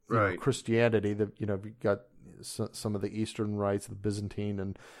right. Christianity. That you've got some of the Eastern rites, the Byzantine,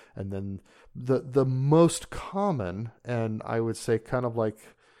 and then the most common, and I would say kind of like,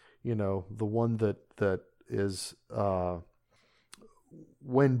 the one that is,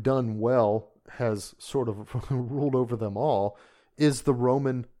 when done well, has sort of ruled over them all, is the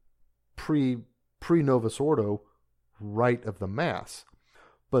Roman pre-Novus Ordo rite of the Mass.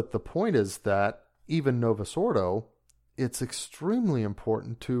 But the point is that even Novus Ordo, it's extremely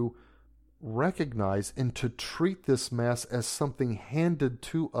important to recognize and to treat this Mass as something handed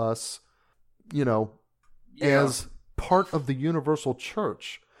to us, as part of the universal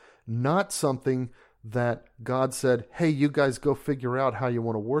church, not something that God said, hey, you guys go figure out how you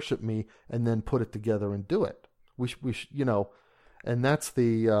want to worship me and then put it together and do it. We and that's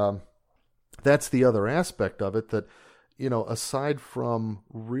the other aspect of it, that, aside from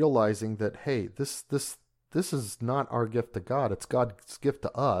realizing that, hey, this is not our gift to God, it's God's gift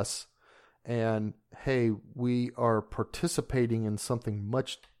to us. And hey, we are participating in something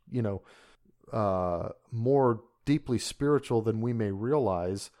much, more deeply spiritual than we may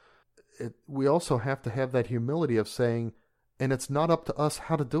realize. We also have to have that humility of saying, and it's not up to us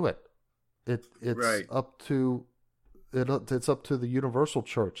how to do it. It's right. It's up to the universal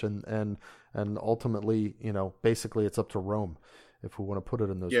church, and ultimately, basically it's up to Rome, if we want to put it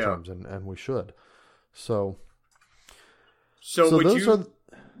in those terms, and we should. So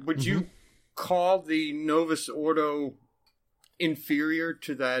would you call the Novus Ordo inferior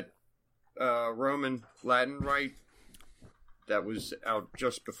to that Roman Latin rite that was out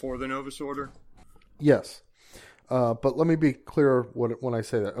just before the Novus Order? Yes. But let me be clear when I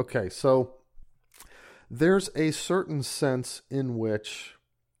say that. Okay, so there's a certain sense in which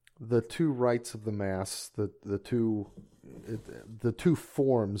the two rites of the Mass, the two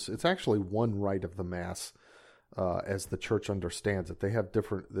forms, it's actually one rite of the Mass, as the church understands it. They have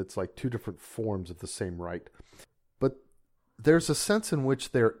it's like two different forms of the same rite. But there's a sense in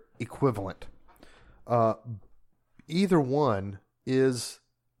which they're equivalent. Either one is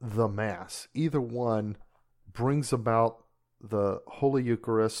the Mass. Either one brings about the Holy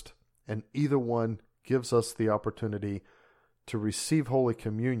Eucharist, and either one gives us the opportunity to receive Holy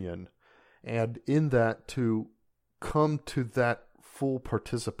Communion, and in that to come to that full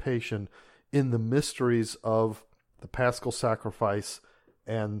participation in the mysteries of the Paschal sacrifice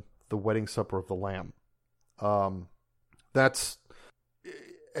and the wedding supper of the Lamb.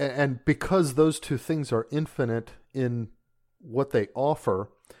 And because those two things are infinite in what they offer,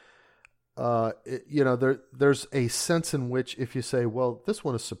 there's a sense in which if you say, well, this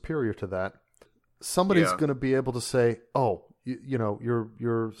one is superior to that, somebody's going to be able to say, oh,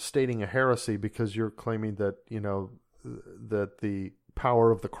 you're stating a heresy because you're claiming that, that the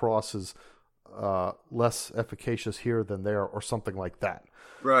power of the cross is less efficacious here than there, or something like that.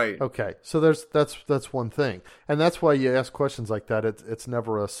 Right. Okay. So that's one thing, and that's why you ask questions like that. It's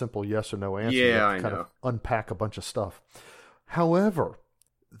never a simple yes or no answer. Yeah, I know. Kind of unpack a bunch of stuff. However,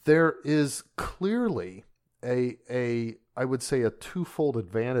 there is clearly I would say a twofold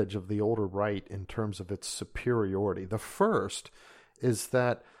advantage of the older rite in terms of its superiority. The first is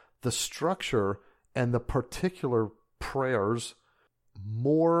that the structure and the particular prayers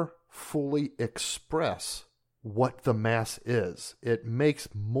more fully express what the Mass is. It makes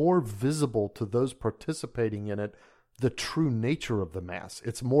more visible to those participating in it the true nature of the Mass.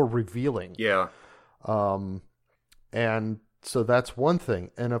 It's more revealing. Yeah. And so that's one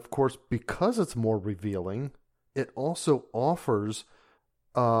thing. And of course, because it's more revealing, it also offers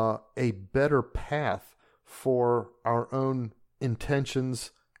a better path for our own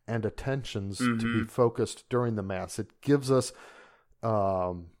intentions and attentions to be focused during the Mass. It gives us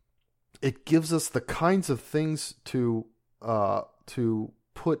the kinds of things to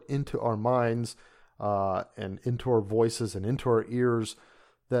put into our minds and into our voices and into our ears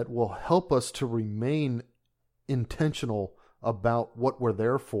that will help us to remain intentional about what we're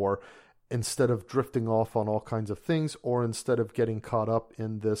there for, instead of drifting off on all kinds of things, or instead of getting caught up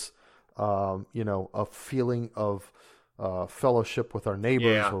in this, a feeling of fellowship with our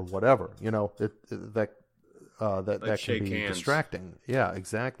neighbors or whatever. That can be distracting. Yeah,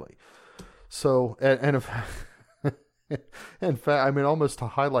 exactly. So, and if, in fact, I mean, almost to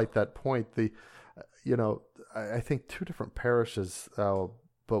highlight that point, I think two different parishes,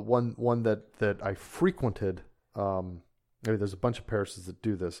 but one that I frequented. Maybe there's a bunch of parishes that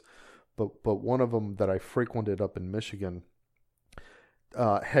do this, but one of them that I frequented up in Michigan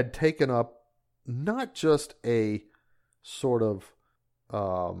had taken up not just a sort of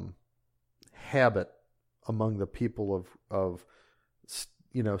habit among the people of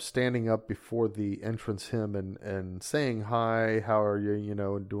standing up before the entrance hymn and saying hi, how are you,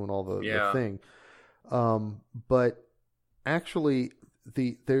 and doing all the thing. But actually,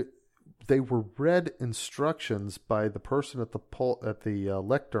 they were read instructions by the person at the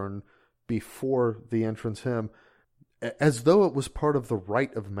lectern before the entrance hymn, as though it was part of the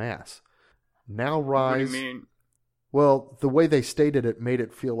rite of Mass. Now rise. What do you mean? Well, the way they stated it made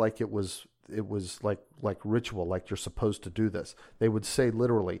it feel like it was like ritual, like you're supposed to do this. They would say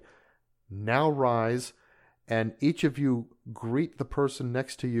literally, "Now rise, and each of you greet the person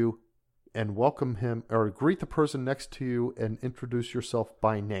next to you and welcome him, or greet the person next to you and introduce yourself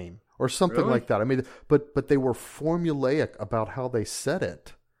by name," or something like that. I mean, but they were formulaic about how they said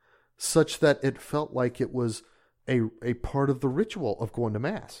it, such that it felt like it was a part of the ritual of going to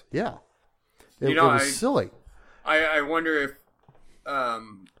Mass. Yeah. It was silly. I wonder if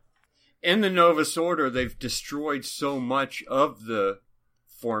in the Novus Order they've destroyed so much of the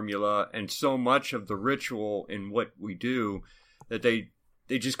formula and so much of the ritual in what we do that they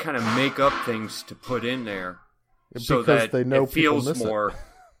just kind of make up things to put in there so that they know it feels more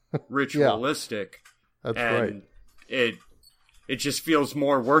ritualistic. That's right. It just feels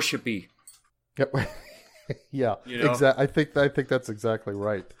more worshipy. Yep. Yeah. Exactly. I think that's exactly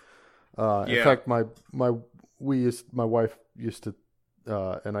right. In fact, my wife used to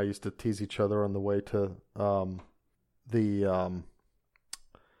and I used to tease each other on the way to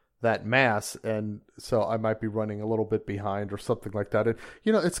that Mass, and so I might be running a little bit behind or something like that. And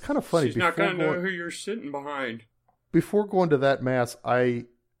it's kind of funny. She's not going to know who you're sitting behind. Before going to that Mass, I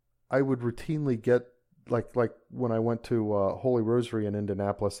would routinely get like when I went to Holy Rosary in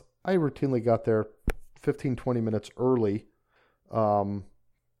Indianapolis, I routinely got there 15-20 minutes early,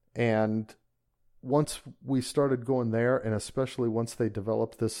 and once we started going there, and especially once they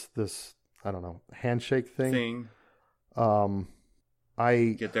developed this I don't know, handshake thing.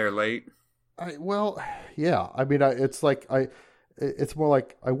 I get there late. Yeah. I mean, it's more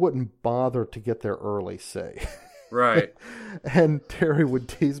like I wouldn't bother to get there early, say. Right. And Terry would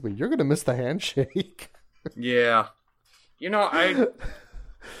tease me, "You're going to miss the handshake." Yeah.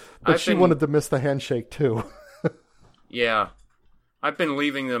 But she wanted to miss the handshake too. Yeah. I've been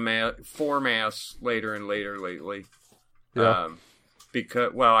leaving the for Mass later and later lately. Yeah.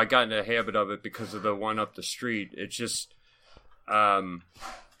 Because I got in the habit of it because of the one up the street. It's just, they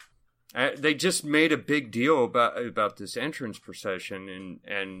just made a big deal about this entrance procession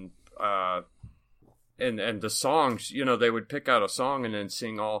and the songs. They would pick out a song and then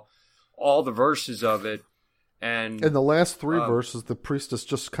sing all the verses of it. And in the last three verses, the priest is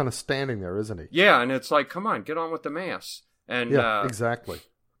just kind of standing there, isn't he? Yeah, and it's like, come on, get on with the Mass. And yeah, exactly.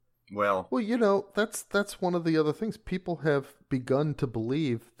 Well, that's one of the other things. People have begun to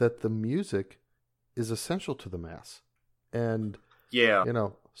believe that the music is essential to the Mass. And,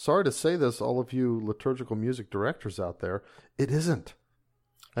 sorry to say this, all of you liturgical music directors out there, it isn't.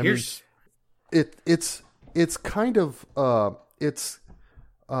 It's kind of, what's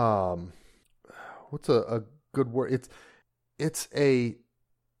a good word? It's a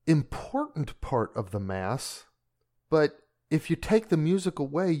important part of the Mass, but if you take the music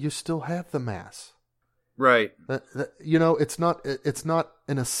away, you still have the Mass. Right. It's not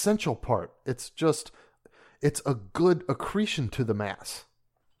an essential part. It's a good accretion to the Mass.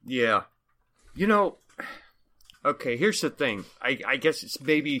 Yeah. Okay, here's the thing. I guess it's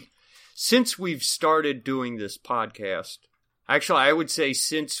maybe since we've started doing this podcast, actually I would say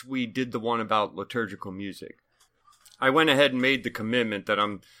since we did the one about liturgical music, I went ahead and made the commitment that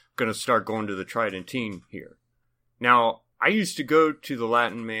I'm going to start going to the Tridentine here. Now, I used to go to the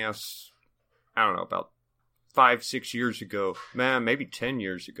Latin Mass, I don't know, about 5-6 years ago, maybe 10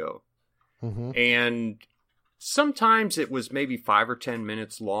 years ago. Mm-hmm. And sometimes it was maybe 5 or 10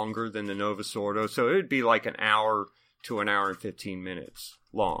 minutes longer than the Novus Ordo, so it would be like an hour to an hour and 15 minutes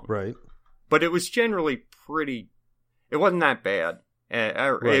long. Right. But it was generally it wasn't that bad.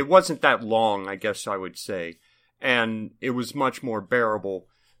 Right. It wasn't that long, I guess I would say. And it was much more bearable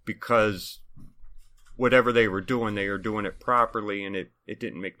because whatever they were doing it properly, and it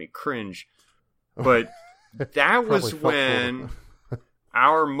didn't make me cringe. But that was when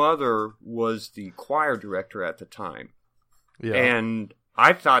our mother was the choir director at the time. Yeah. And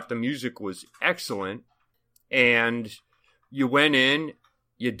I thought the music was excellent. And you went in,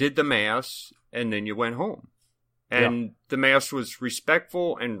 you did the Mass, and then you went home. And the Mass was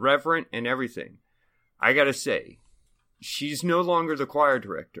respectful and reverent and everything. I gotta say, she's no longer the choir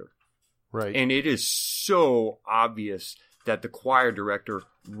director. Right. And it is so obvious that the choir director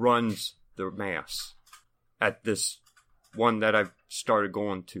runs the Mass at this one that I've started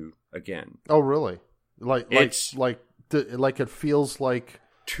going to again. Oh, really? Like it feels like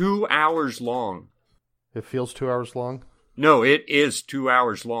 2 hours long. It feels 2 hours long? No, it is 2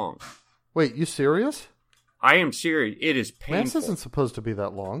 hours long. Wait, you serious? I am serious. It is painful. Mass isn't supposed to be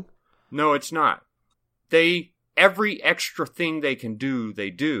that long. No, it's not. Every extra thing they can do, they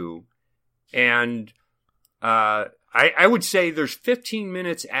do. And I would say there's 15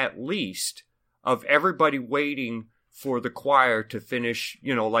 minutes at least of everybody waiting for the choir to finish,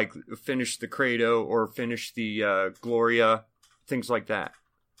 like finish the credo or finish the Gloria, things like that.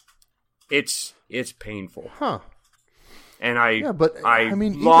 It's painful. Huh. And I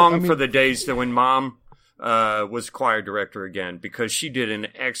long for the days that when Mom was choir director again, because she did an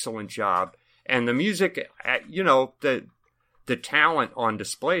excellent job. And the music, the talent on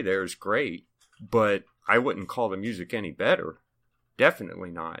display there is great, but I wouldn't call the music any better.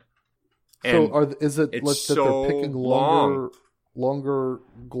 Definitely not. And so is it like that they're picking longer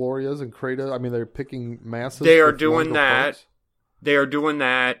Glorias and Credos? I mean, they're picking masses. They are doing that. Parts? They are doing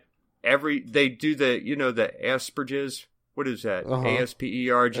that. They do the Asperges. What is that?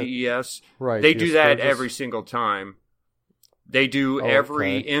 Asperges. Right. They do that every single time. They do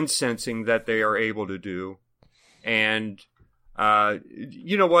every incensing that they are able to do. And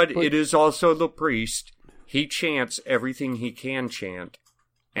you know what? It is also the priest. He chants everything he can chant.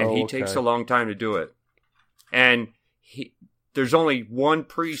 And he takes a long time to do it. And there's only one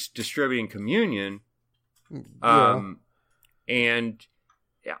priest distributing communion. And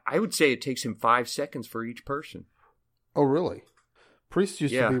I would say it takes him 5 seconds for each person. Oh, really? Priests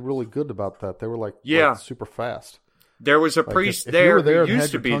used to be really good about that. They were like super fast. There was a priest there who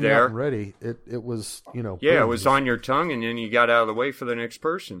used to be there. Ready. It was, it was on your tongue, and then you got out of the way for the next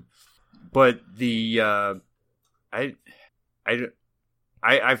person. But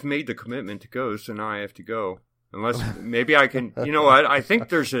I've made the commitment to go, so now I have to go. Unless maybe I can, you know what? I think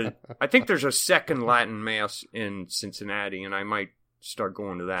there's a second Latin Mass in Cincinnati, and I might start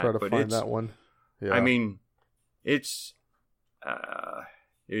going to that. Try to find that one. Yeah. I mean, it's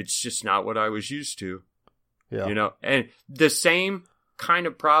just not what I was used to. Yeah. And the same kind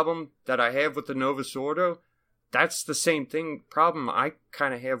of problem that I have with the Novus Ordo, that's the same problem I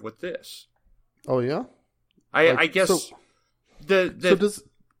kind of have with this. Oh yeah. I guess the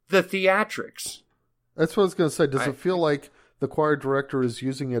theatrics. That's what I was going to say. Does it feel like the choir director is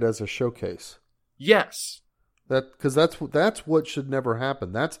using it as a showcase? Yes. Because that's what should never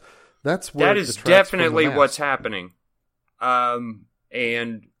happen. That is definitely what's happening.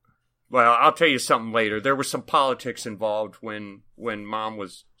 And well, I'll tell you something later. There was some politics involved when Mom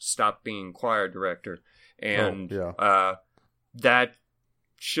was stopped being choir director, and that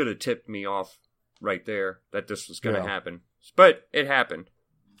should have tipped me off right there that this was going to happen. But it happened.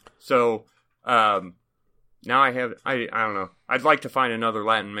 So now I don't know. I'd like to find another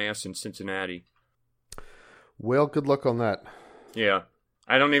Latin Mass in Cincinnati. Well, good luck on that. Yeah.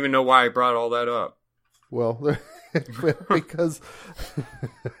 I don't even know why I brought all that up. Well, because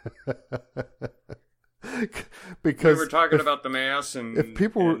we were talking about the Mass, and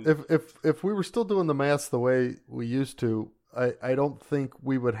if we were still doing the Mass the way we used to, I don't think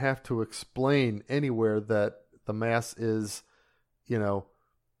we would have to explain anywhere that the Mass is,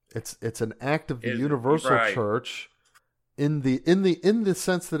 it's an act of the universal church. In the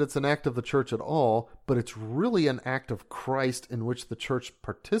sense that it's an act of the church at all, but it's really an act of Christ in which the church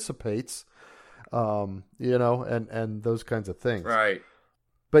participates, and those kinds of things. Right.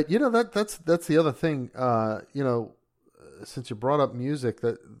 But that's the other thing. Since you brought up music,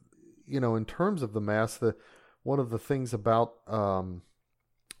 that in terms of the Mass, one of the things about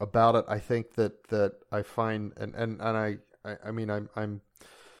it, I think that I find, and I mean I'm.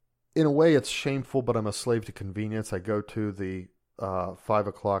 In a way, it's shameful, but I'm a slave to convenience. I go to the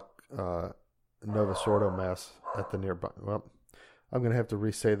 5:00 Novus Ordo Mass at the nearby. Well, I'm going to have to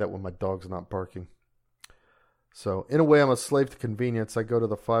re-say that when my dog's not barking. So, in a way, I'm a slave to convenience. I go to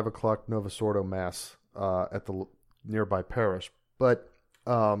the 5:00 Novus Ordo Mass at the nearby parish. But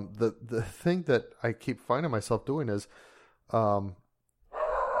the thing that I keep finding myself doing is, wait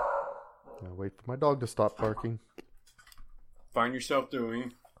for my dog to stop barking. Find yourself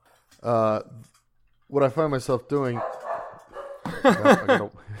doing. What I find myself doing.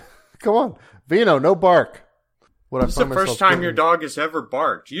 Come on, Vino, no bark. This is the first time your dog has ever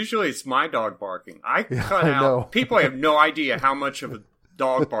barked. Usually it's my dog barking. I cut out. Know. People have no idea how much of a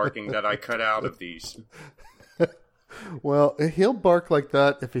dog barking that I cut out of these. Well, he'll bark like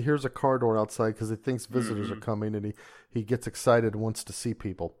that if he hears a car door outside because he thinks visitors are coming, and he gets excited and wants to see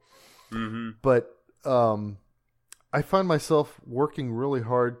people. Mm-hmm. But I find myself working really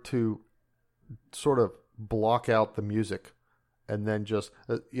hard to sort of block out the music and then just,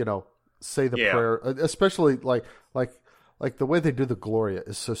 say the prayer, especially like the way they do the Gloria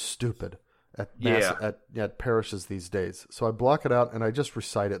is so stupid at parishes these days. So I block it out and I just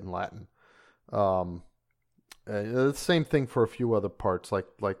recite it in Latin. The same thing for a few other parts, like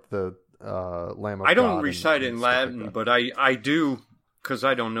the Lamb of God. I don't recite it in Latin, but I do, because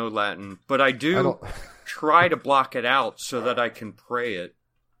I don't know Latin, but I do try to block it out so that I can pray it.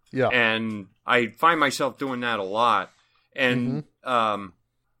 Yeah. And I find myself doing that a lot. And,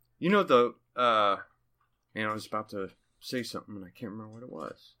 you know, I was about to say something and I can't remember what it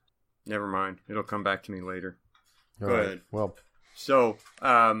was. Never mind. It'll come back to me later. Go ahead. Well, so,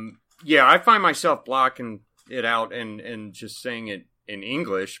 I find myself blocking it out and just saying it in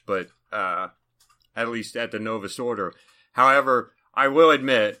English, but at least at the Novus Ordo. However, I will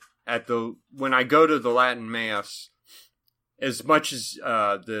admit, when I go to the Latin Mass, as much as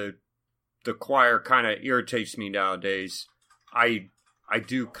the choir kind of irritates me nowadays, I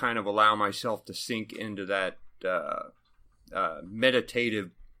do kind of allow myself to sink into that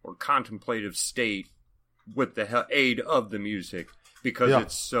meditative or contemplative state with the aid of the music, because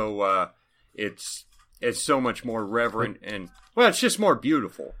it's so it's so much more reverent and it's just more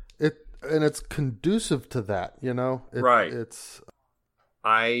beautiful. It's conducive to that, you know. Right. It's.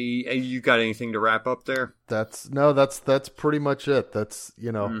 You got anything to wrap up there? That's pretty much it. That's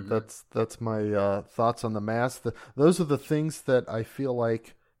that's my thoughts on the Mass. Those are the things that I feel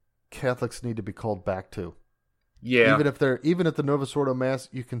like Catholics need to be called back to. Yeah. Even at the Novus Ordo Mass,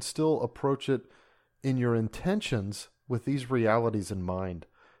 you can still approach it in your intentions with these realities in mind,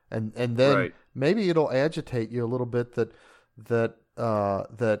 and then maybe it'll agitate you a little bit that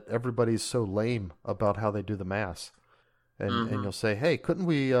everybody's so lame about how they do the Mass. And you'll say, "Hey, couldn't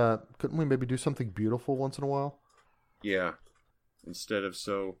we maybe do something beautiful once in a while?" Yeah, instead of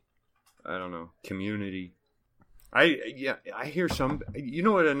I don't know, community. I hear some. You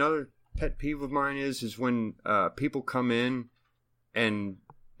know what another pet peeve of mine is when people come in and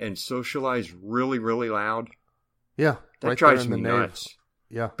socialize really, really loud. Yeah, that drives me nuts.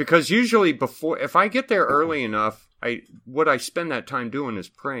 Yeah, because usually if I get there early enough, what I spend that time doing is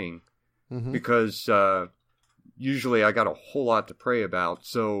praying, because. Usually I got a whole lot to pray about,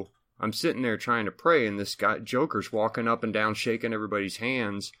 so I'm sitting there trying to pray, and this guy Joker's walking up and down, shaking everybody's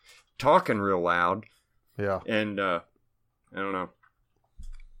hands, talking real loud. Yeah, and I don't know.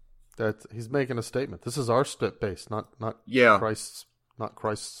 He's making a statement. This is our space, not Christ's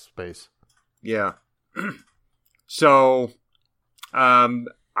space. Yeah. So,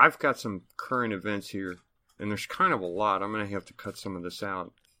 I've got some current events here, and there's kind of a lot. I'm gonna have to cut some of this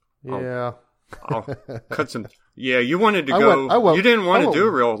out. Yeah. I'll cut some. Yeah, you wanted to go. You didn't want to do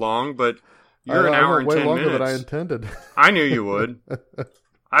it real long, but you're an hour and 10 minutes. Way longer than I intended. I knew you would.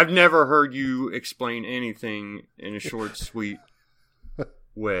 I've never heard you explain anything in a short, sweet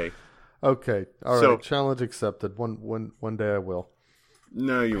way. Okay, all right. Challenge accepted. One day I will.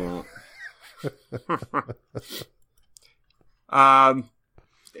 No, you won't.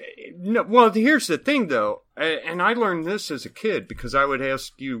 No, well, here's the thing, though, and I learned this as a kid because I would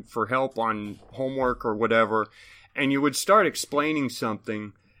ask you for help on homework or whatever, and you would start explaining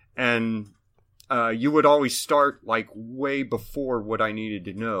something, and you would always start like way before what I needed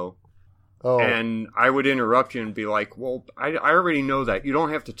to know. Oh. And I would interrupt you and be like, well, I already know that. You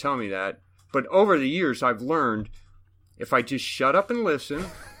don't have to tell me that. But over the years, I've learned if I just shut up and listen...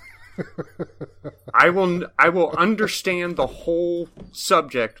 I will understand the whole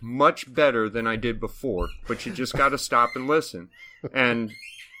subject much better than I did before, but you just got to stop and listen. And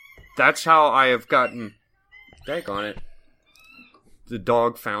that's how I have gotten... Daggone it. The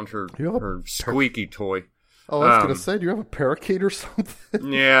dog found her squeaky toy. Oh, I was going to say, do you have a parakeet or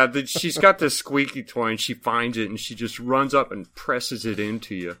something? Yeah, she's got this squeaky toy, and she finds it, and she just runs up and presses it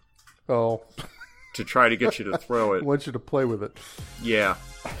into you. Oh. To try to get you to throw it. Wants you to play with it. Yeah.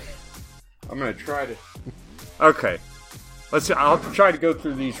 I'm going to try to... Okay. I'll try to go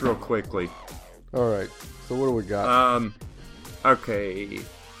through these real quickly. All right. So what do we got? Okay.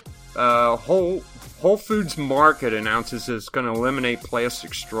 Whole Foods Market announces it's going to eliminate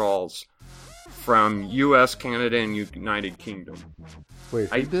plastic straws from U.S., Canada, and United Kingdom. Wait,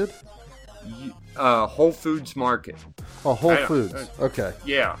 who did? Whole Foods Market. Oh, Whole Foods. Okay.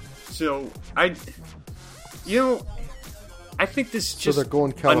 Yeah. So, I think this is just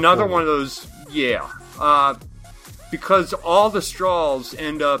another one of those, because all the straws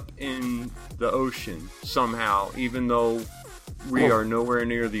end up in the ocean somehow, even though we are nowhere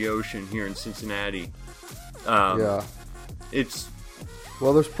near the ocean here in Cincinnati. There's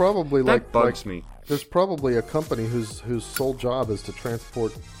probably bugs me. There's probably a company whose sole job is to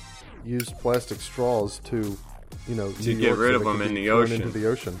transport used plastic straws to get rid of them in the ocean. Into the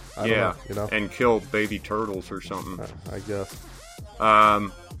ocean. I don't know, and kill baby turtles or something. I guess.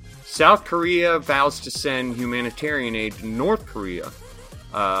 South Korea vows to send humanitarian aid to North Korea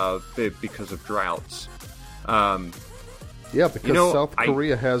because of droughts. Yeah, because South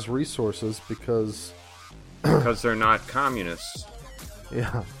Korea has resources because they're not communists.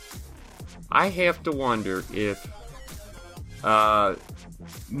 Yeah. I have to wonder if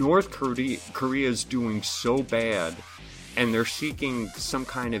North Korea is doing so bad and they're seeking some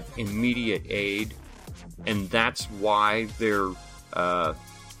kind of immediate aid, and that's why they're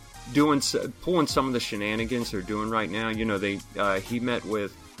pulling some of the shenanigans they're doing right now. You know, he met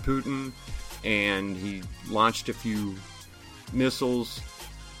with Putin and he launched a few missiles,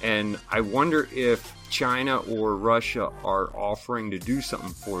 and I wonder if China or Russia are offering to do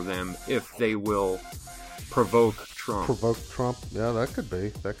something for them if they will provoke Trump. Yeah, that could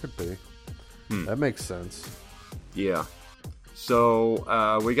be. That makes sense. Yeah.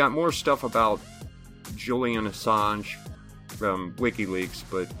 So we got more stuff about Julian Assange from WikiLeaks,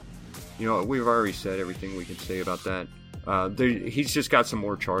 but you know, we've already said everything we can say about that. He's just got some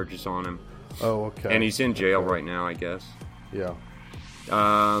more charges on him. Oh, okay. And he's in jail right now, I guess. Yeah.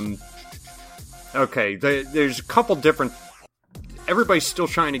 Okay, there's a couple different... Everybody's still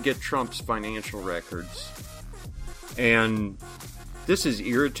trying to get Trump's financial records. And this is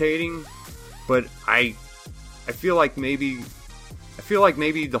irritating, but I feel like maybe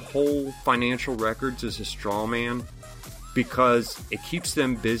the whole financial records is a straw man, because it keeps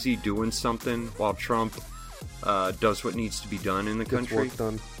them busy doing something while Trump does what needs to be done in the country. Gets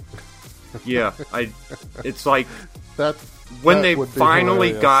work done. Yeah, it's like that when they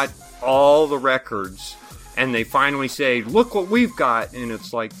finally got all the records and they finally say, look what we've got, and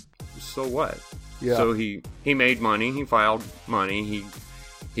it's like, so what? Yeah. So he made money, he filed money,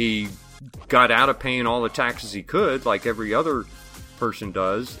 he got out of paying all the taxes he could, like every other person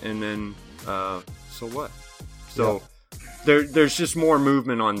does, and then so what? So there's just more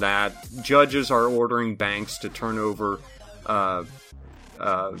movement on that. Judges are ordering banks to turn over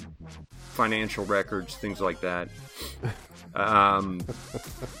financial records, things like that.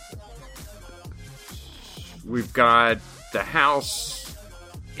 We've got the House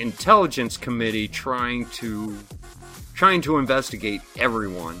Intelligence Committee trying to investigate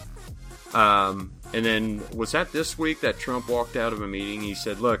everyone. And then, was that this week that Trump walked out of a meeting? He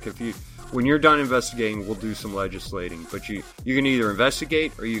said, look, when you're done investigating, we'll do some legislating. But you can either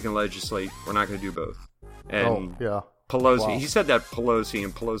investigate or you can legislate. We're not going to do both. And Pelosi, he said that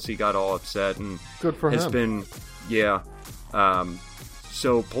Pelosi got all upset. And good for him.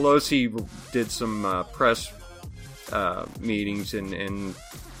 So Pelosi did some press meetings and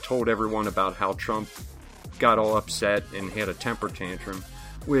told everyone about how Trump got all upset and had a temper tantrum,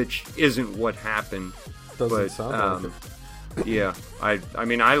 which isn't what happened. Doesn't sound like it. Yeah, I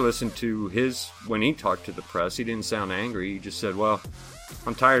mean, I listened to when he talked to the press. He didn't sound angry. He just said, well,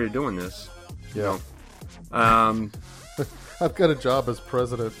 I'm tired of doing this. Yeah. I've got a job as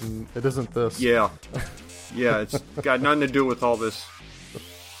president, and it isn't this. Yeah. Yeah, it's got nothing to do with all this.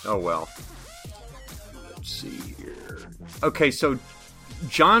 Oh, well. Let's see here. Okay, so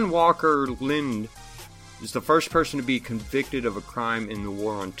John Walker Lind is the first person to be convicted of a crime in the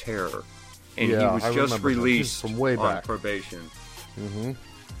War on Terror. And he was just released from way back on probation. Mm-hmm.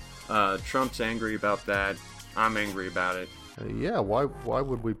 Trump's angry about that. I'm angry about it. Yeah, why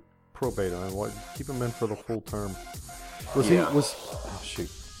would we probate him? Why keep him in for the full term?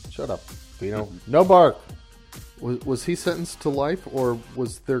 Shut up, Vino. No bark. Was he sentenced to life, or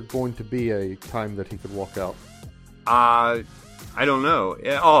was there going to be a time that he could walk out? I don't know.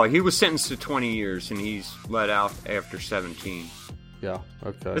 Oh, he was sentenced to 20 years, and he's let out after 17. Yeah,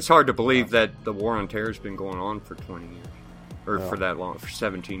 okay. It's hard to believe that the War on Terror has been going on for 20 years. Or for that long, for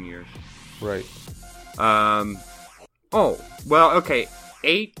 17 years. Right. Oh, well, okay.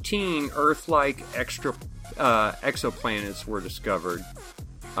 18 Earth-like exoplanets were discovered.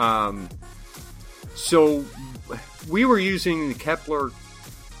 So we were using the Kepler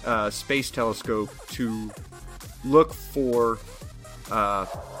Space Telescope to look for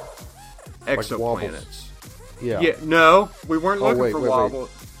exoplanets. Yeah. No, we weren't looking for wobble.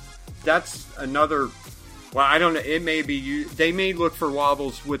 That's another. Well, I don't know. It may be they may look for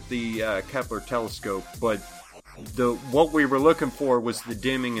wobbles with the Kepler telescope, but what we were looking for was the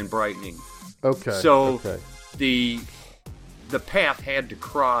dimming and brightening. Okay. So the path had to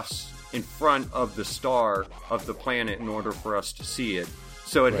cross in front of the star of the planet in order for us to see it.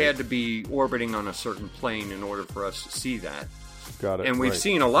 So it had to be orbiting on a certain plane in order for us to see that. Got it. And we've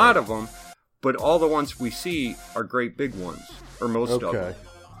seen a lot of them, but all the ones we see are great big ones, or most of them.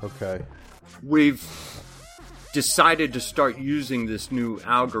 Okay. We've decided to start using this new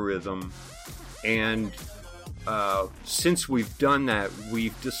algorithm, and since we've done that,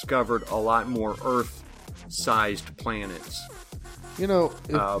 we've discovered a lot more Earth-sized planets. You know,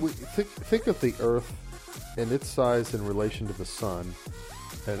 if we think of the Earth and its size in relation to the sun,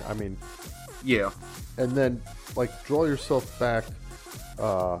 and I mean, yeah, and then like draw yourself back,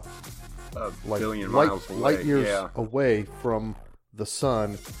 a like billion miles away, light years away from the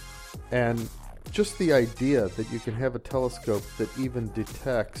sun, and just the idea that you can have a telescope that even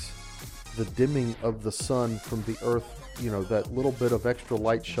detects the dimming of the sun from the Earth. You know, that little bit of extra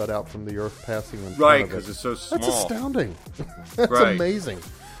light shut out from the Earth passing in front of it. Right, because it's so small. That's astounding. That's amazing.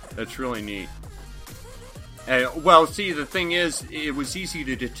 That's really neat. Well, see, the thing is, it was easy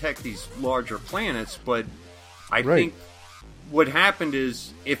to detect these larger planets, but I think what happened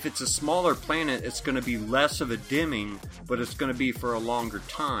is, if it's a smaller planet, it's going to be less of a dimming, but it's going to be for a longer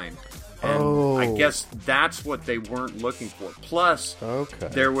time. And I guess that's what they weren't looking for. Plus,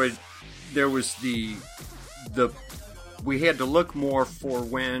 there was the we had to look more for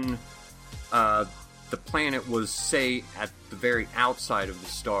when the planet was, say, at the very outside of the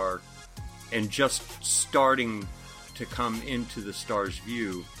star and just starting to come into the star's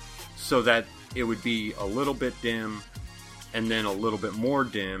view, so that it would be a little bit dim and then a little bit more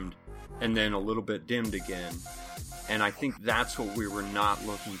dimmed and then a little bit dimmed again. And I think that's what we were not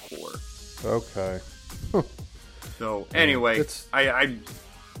looking for. Okay. So anyway,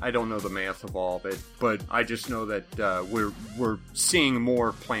 I don't know the math of all of it, but I just know that we're seeing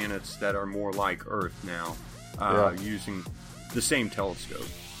more planets that are more like Earth now, using the same telescope.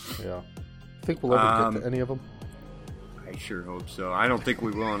 Yeah. Think we'll ever get to any of them? I sure hope so. I don't think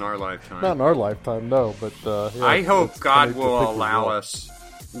we will in our lifetime. Not in our lifetime, no. But I hope God will allow us,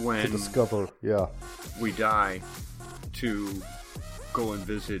 when to discover, we die, to go and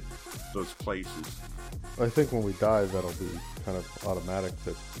visit those places. I think when we die, that'll be kind of automatic.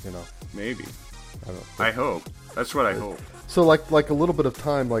 That maybe. I hope. That's what I hope. So like a little bit of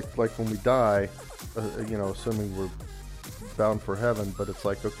time, like when we die, assuming we're bound for heaven, but it's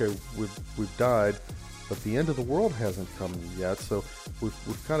like, okay, we've died, but the end of the world hasn't come yet. So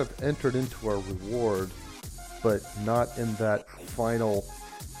we've kind of entered into our reward, but not in that final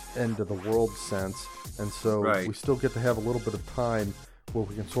end of the world sense. And so we still get to have a little bit of time where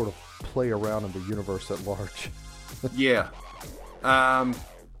we can sort of play around in the universe at large. Yeah.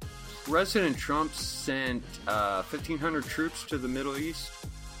 President Trump sent 1,500 troops to the Middle East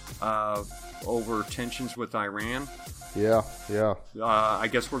over tensions with Iran. Yeah. I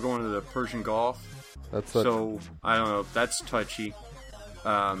guess we're going to the Persian Gulf. So, I don't know. That's touchy.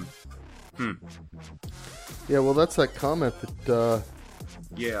 Yeah, well, that's that comment that...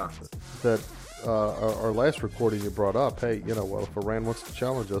 that our last recording you brought up. Hey, well, if Iran wants to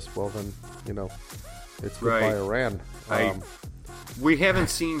challenge us, well, then, it's goodbye Iran. We haven't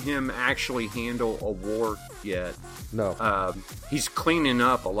seen him actually handle a war yet. No. He's cleaning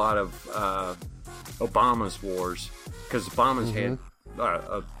up a lot of Obama's wars, because Obama's had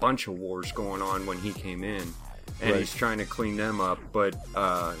a bunch of wars going on when he came in, and he's trying to clean them up. But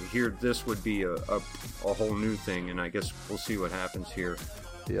here, this would be a whole new thing, and I guess we'll see what happens here.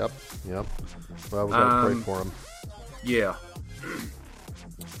 Yep. Well, we gotta pray for him. Yeah.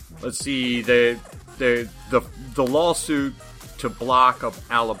 Let's see. The lawsuit to block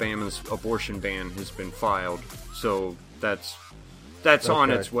Alabama's abortion ban has been filed, so that's on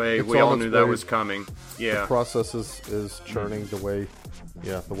its way. We all knew that was coming. Yeah. The process is churning the way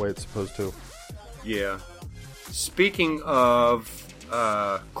it's supposed to. Yeah. Speaking of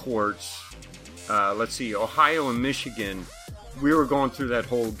courts, let's see. Ohio and Michigan. We were going through that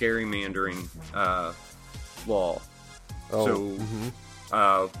whole gerrymandering law.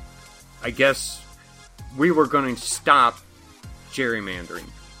 I guess we were going to stop gerrymandering.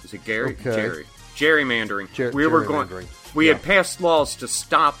 Is it Gary? Okay. Gerrymandering. We had passed laws to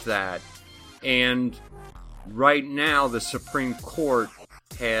stop that, and right now the Supreme Court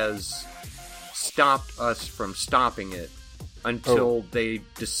has stopped us from stopping it until they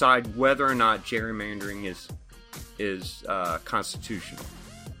decide whether or not gerrymandering is constitutional.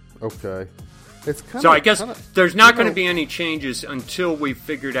 Okay. I guess there's not going to be any changes until we've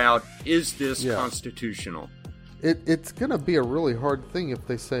figured out, is this constitutional? It's going to be a really hard thing if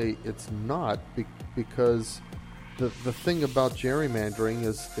they say it's not, because the thing about gerrymandering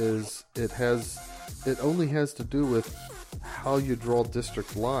is it only has to do with how you draw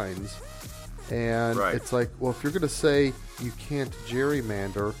district lines. And it's like, well, if you're going to say you can't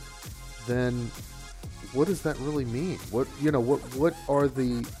gerrymander, then what does that really mean? What are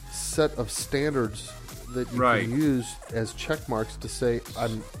the set of standards that you can use as check marks to say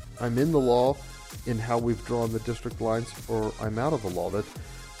I'm in the law in how we've drawn the district lines, or I'm out of the law?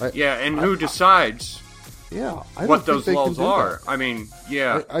 Who decides? Yeah, what those laws are. I mean,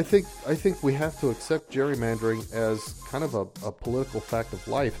 yeah. I think we have to accept gerrymandering as kind of a political fact of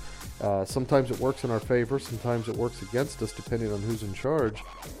life. Sometimes it works in our favor, sometimes it works against us, depending on who's in charge.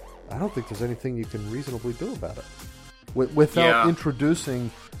 I don't think there's anything you can reasonably do about it without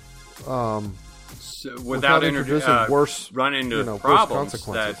introducing. Without introducing worse, run into worse problems.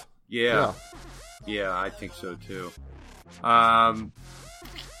 Consequences. Yeah, I think so too.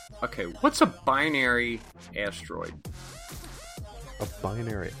 Okay, what's a binary asteroid? A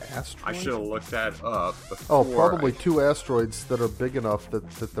binary asteroid? I should have looked that up before. Probably two asteroids that are big enough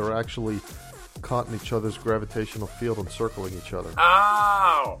that they're actually caught in each other's gravitational field and circling each other.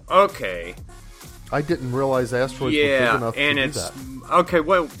 Oh, okay. I didn't realize asteroids were big enough to do that. Okay,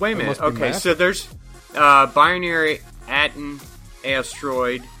 wait a minute. Okay, so there's binary Aten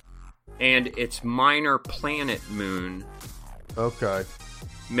asteroid and its minor planet moon. Okay.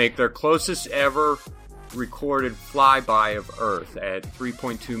 Make their closest ever recorded flyby of Earth at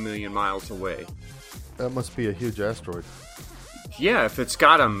 3.2 million miles away. That must be a huge asteroid. Yeah, if it's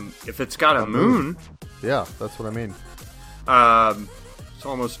got a moon. Yeah, that's what I mean. It's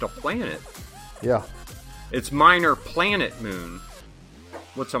almost a planet. Yeah. It's minor planet moon.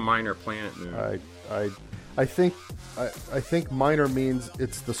 What's a minor planet moon? I think minor means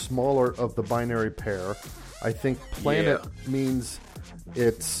it's the smaller of the binary pair. I think planet means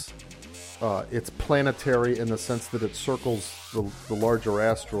it's planetary in the sense that it circles the larger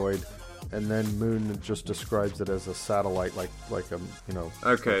asteroid, and then moon just describes it as a satellite, like a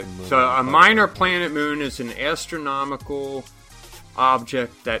Okay, so a minor planet moon is an astronomical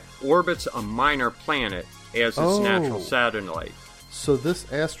object that orbits a minor planet as its natural satellite. So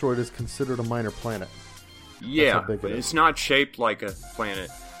this asteroid is considered a minor planet. Yeah, but it's not shaped like a planet.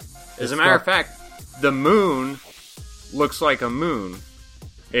 As a matter of fact, the moon looks like a moon.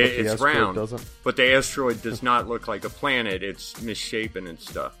 It's round, but the asteroid does not look like a planet. It's misshapen and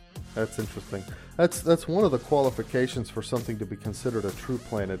stuff. That's interesting. That's one of the qualifications for something to be considered a true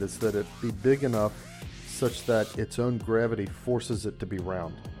planet, is that it be big enough such that its own gravity forces it to be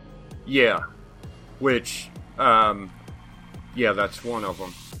round. Yeah, which, that's one of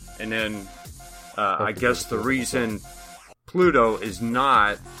them. And then, I guess the reason Pluto is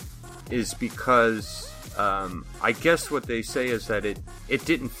not is because, I guess what they say is that it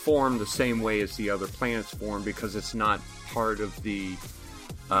didn't form the same way as the other planets formed because it's not part of the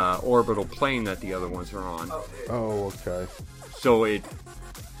orbital plane that the other ones are on. Oh, okay. So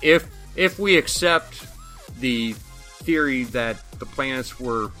if we accept the theory that the planets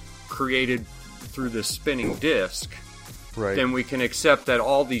were created through the spinning disk, right, then we can accept that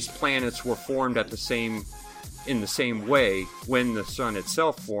all these planets were formed in the same way when the sun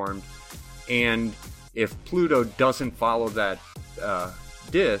itself formed. And if Pluto doesn't follow that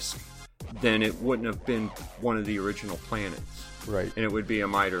disk, then it wouldn't have been one of the original planets. Right. And it would be a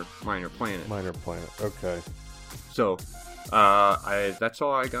minor planet. Minor planet, okay. So, that's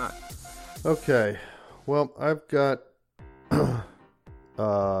all I got. Okay. Well, I've got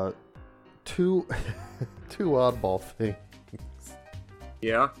two oddball things.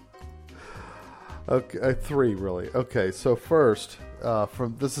 Yeah? Okay, three, really. Okay, so first,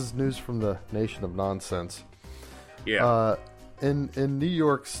 this is news from the Nation of Nonsense. Yeah. In New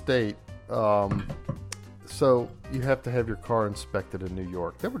York State, so you have to have your car inspected in New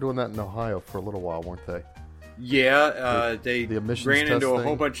York. They were doing that in Ohio for a little while, weren't they? Yeah, they the emissions ran into testing. a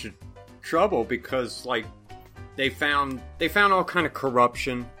whole bunch of trouble because, they found all kind of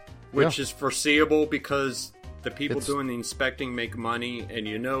corruption, which is foreseeable because the people doing the inspecting make money, and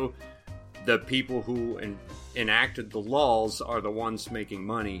the people who enacted the laws are the ones making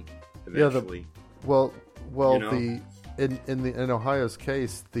money eventually. In Ohio's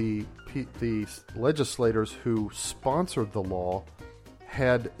case, the legislators who sponsored the law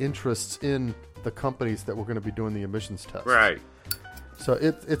had interests in the companies that were going to be doing the emissions tests. Right. So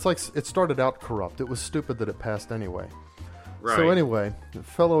it's like it started out corrupt. It was stupid that it passed anyway. Right. So anyway, the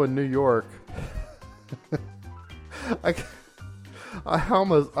fellow in New York, I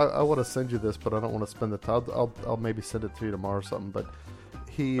want to send you this, but I don't want to spend the time. I'll maybe send it to you tomorrow or something. But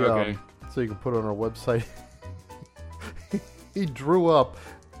he, so you can put it on our website. He drew up,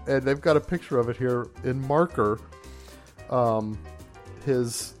 and they've got a picture of it here in marker,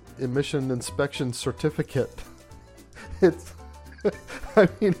 his emission inspection certificate. It's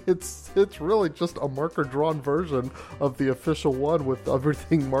really just a marker drawn version of the official one with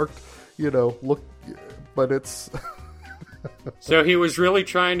everything marked, but it's. So he was really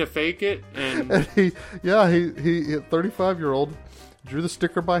trying to fake it, and he 35-year-old drew the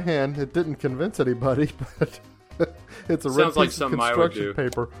sticker by hand. It didn't convince anybody, but it's a red piece of construction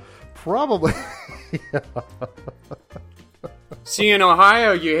paper. Probably, See, in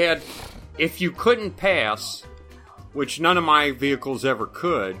Ohio, you had, if you couldn't pass, which none of my vehicles ever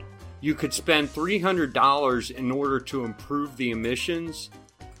could, you could spend $300 in order to improve the emissions.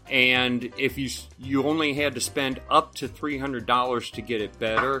 And if you only had to spend up to $300 to get it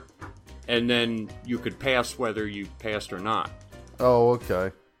better, and then you could pass whether you passed or not. Oh,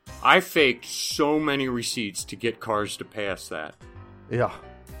 okay. I faked so many receipts to get cars to pass that. Yeah.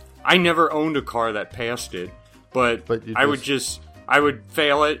 I never owned a car that passed it, but I would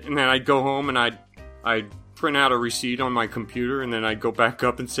fail it, and then I'd go home and I'd print out a receipt on my computer, and then I'd go back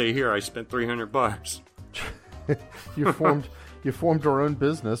up and say, "Here, I spent $300." You formed your own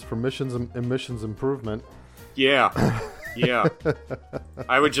business for emissions improvement. Yeah. Yeah.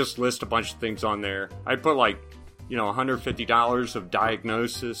 I would just list a bunch of things on there. I'd put $150 of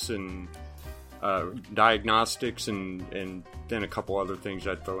diagnosis and diagnostics and then a couple other things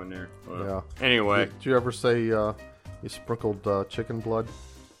I'd throw in there. Yeah. Anyway. Did you ever say you sprinkled chicken blood?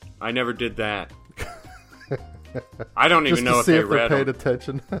 I never did that. I don't even know if they read paid them.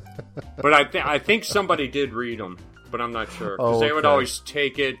 attention. But I think somebody did read them, but I'm not sure. Because they would always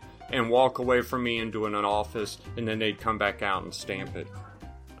take it and walk away from me into an office, and then they'd come back out and stamp it.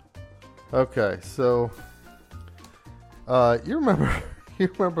 Okay, so you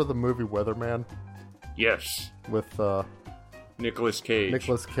remember the movie Weatherman? Yes. With Nicolas Cage.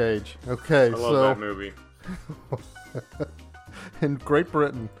 Nicolas Cage. Okay, I love that movie. In Great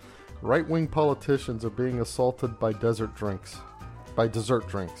Britain, right-wing politicians are being assaulted by dessert drinks.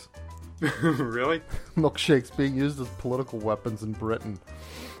 Really? Milkshakes being used as political weapons in Britain.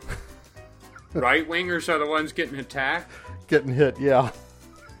 Right-wingers are the ones getting attacked? Getting hit, yeah.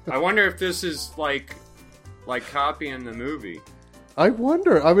 I wonder if this is like copying the movie. I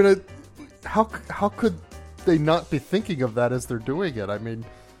wonder. I mean, how could they not be thinking of that as they're doing it? I mean...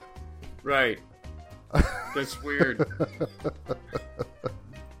 Right. That's weird.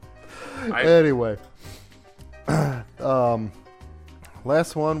 Anyway.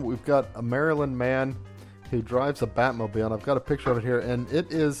 Last one, we've got a Maryland man who drives a Batmobile, and I've got a picture of it here, and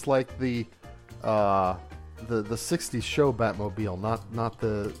it is like the 60s show Batmobile, not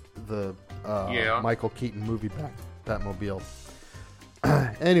the Michael Keaton movie Batmobile.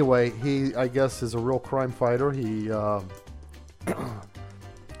 Anyway, he, I guess, is a real crime fighter. He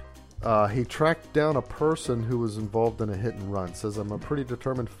tracked down a person who was involved in a hit and run. Says, "I'm a pretty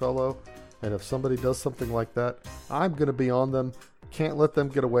determined fellow, and if somebody does something like that, I'm going to be on them. Can't let them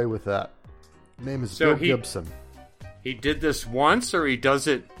get away with that." Name is Bill Gibson. He did this once, or he does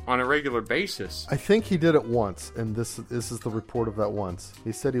it on a regular basis? I think he did it once, and this is the report of that once.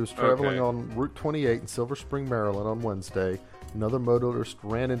 He said he was traveling on Route 28 in Silver Spring, Maryland on Wednesday. Another motorist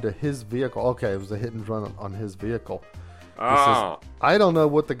ran into his vehicle. Okay, it was a hit and run on his vehicle. He says, "I don't know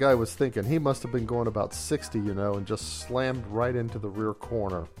what the guy was thinking. He must have been going about 60, and just slammed right into the rear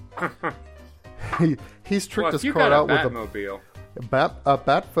corner." He's tricked his car out with a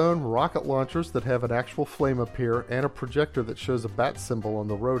bat phone, rocket launchers that have an actual flame appear, and a projector that shows a bat symbol on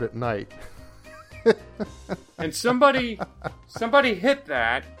the road at night. And somebody hit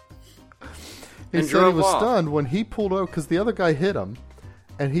that. He said he was stunned when he pulled over because the other guy hit him,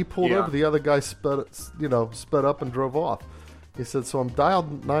 and he pulled over. The other guy sped up and drove off. He said, "So I'm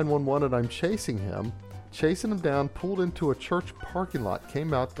dialed 911 and I'm chasing him down, pulled into a church parking lot,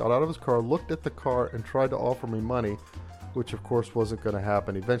 came out, got out of his car, looked at the car, and tried to offer me money," which of course wasn't going to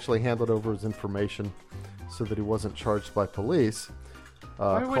happen. He eventually handed over his information so that he wasn't charged by police.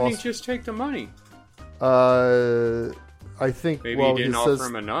 Why wouldn't he just take the money? I think maybe he didn't offer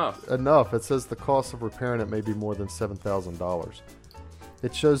him enough. It says the cost of repairing it may be more than $7,000.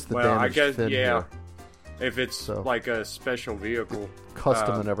 It shows the damage here. If it's like a special vehicle,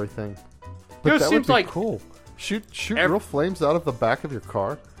 custom and everything. But that would be cool. Shoot real flames out of the back of your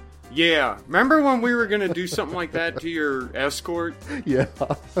car. Yeah. Remember when we were going to do something like that to your Escort? Yeah.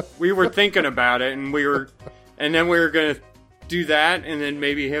 We were thinking about it, and then we were going to do that, and then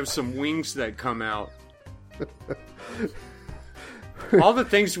maybe have some wings that come out. All the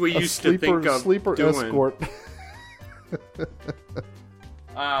things we used to think of sleeper doing. Escort.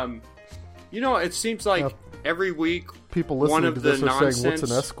 It seems like every week people listening to this are saying, "What's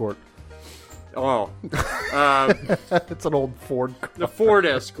an Escort?" Oh, it's an old Ford car. The Ford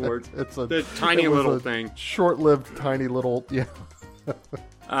Escort. It's the tiny little thing. Short-lived, tiny little. Yeah.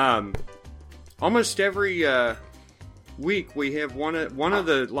 Almost every week we have one of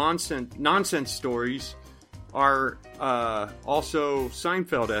the nonsense stories are also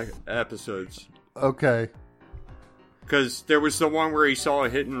Seinfeld episodes. Okay. Because there was the one where he saw a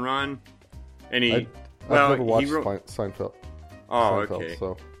hit and run, and I've never watched Seinfeld. Oh, Seinfeld, okay.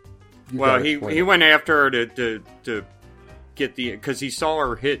 So. Well, he went after her to get because he saw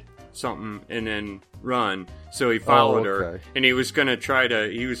her hit something and then run, so he followed her, and he was gonna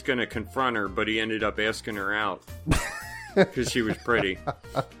confront her, but he ended up asking her out because she was pretty.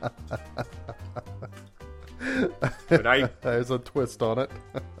 But there's a twist on it.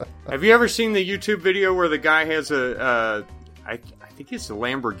 Have you ever seen the YouTube video where the guy has I think it's a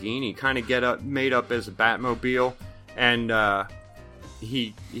Lamborghini kind of made up as a Batmobile, and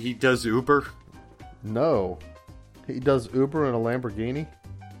he does Uber? No, he does Uber in a Lamborghini.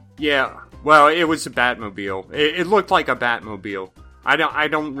 Yeah, well, it was a Batmobile. It looked like a Batmobile. I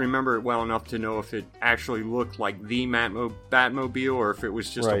don't remember it well enough to know if it actually looked like the Batmobile or if it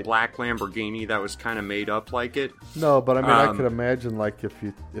was just a black Lamborghini that was kind of made up like it. No, but I mean, I could imagine like if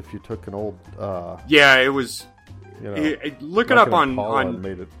you took an old yeah, it was. Look it up on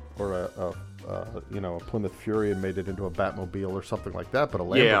made it, or a Plymouth Fury and made it into a Batmobile or something like that. But a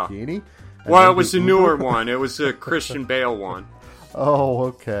Lamborghini. Yeah. Well, it was a newer one. It was a Christian Bale one. Oh,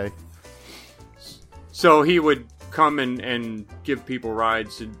 okay. So he would come and give people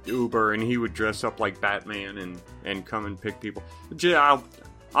rides in Uber, and he would dress up like Batman and come and pick people.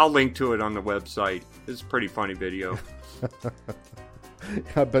 I'll link to it on the website. It's a pretty funny video.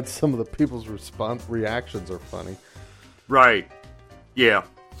 I bet some of the people's reactions are funny. Right. Yeah.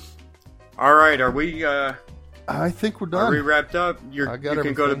 All right. Are we... I think we're done. Are we wrapped up? You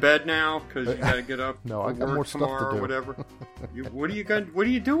can go to bed now because you got to get up. No, I got more stuff to do. Or whatever. What are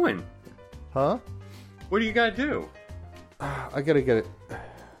you doing? Huh? What do you got to do? I got to get it.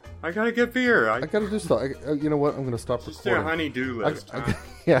 I got to get beer. I got to do stuff. You know what? I'm going to stop recording. Just a honey-do list. I got to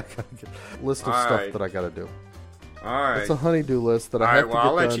get a list of stuff that I got to do. All right. It's a honey-do list that I have to get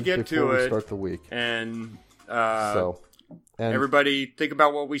I'll let done you get before to we it. start the week. And and everybody think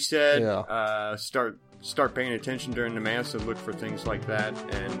about what we said. Yeah. Start paying attention during the Mass and look for things like that.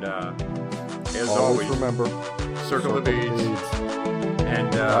 And as always remember, circle the beads.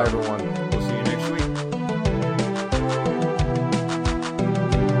 And bye, everyone.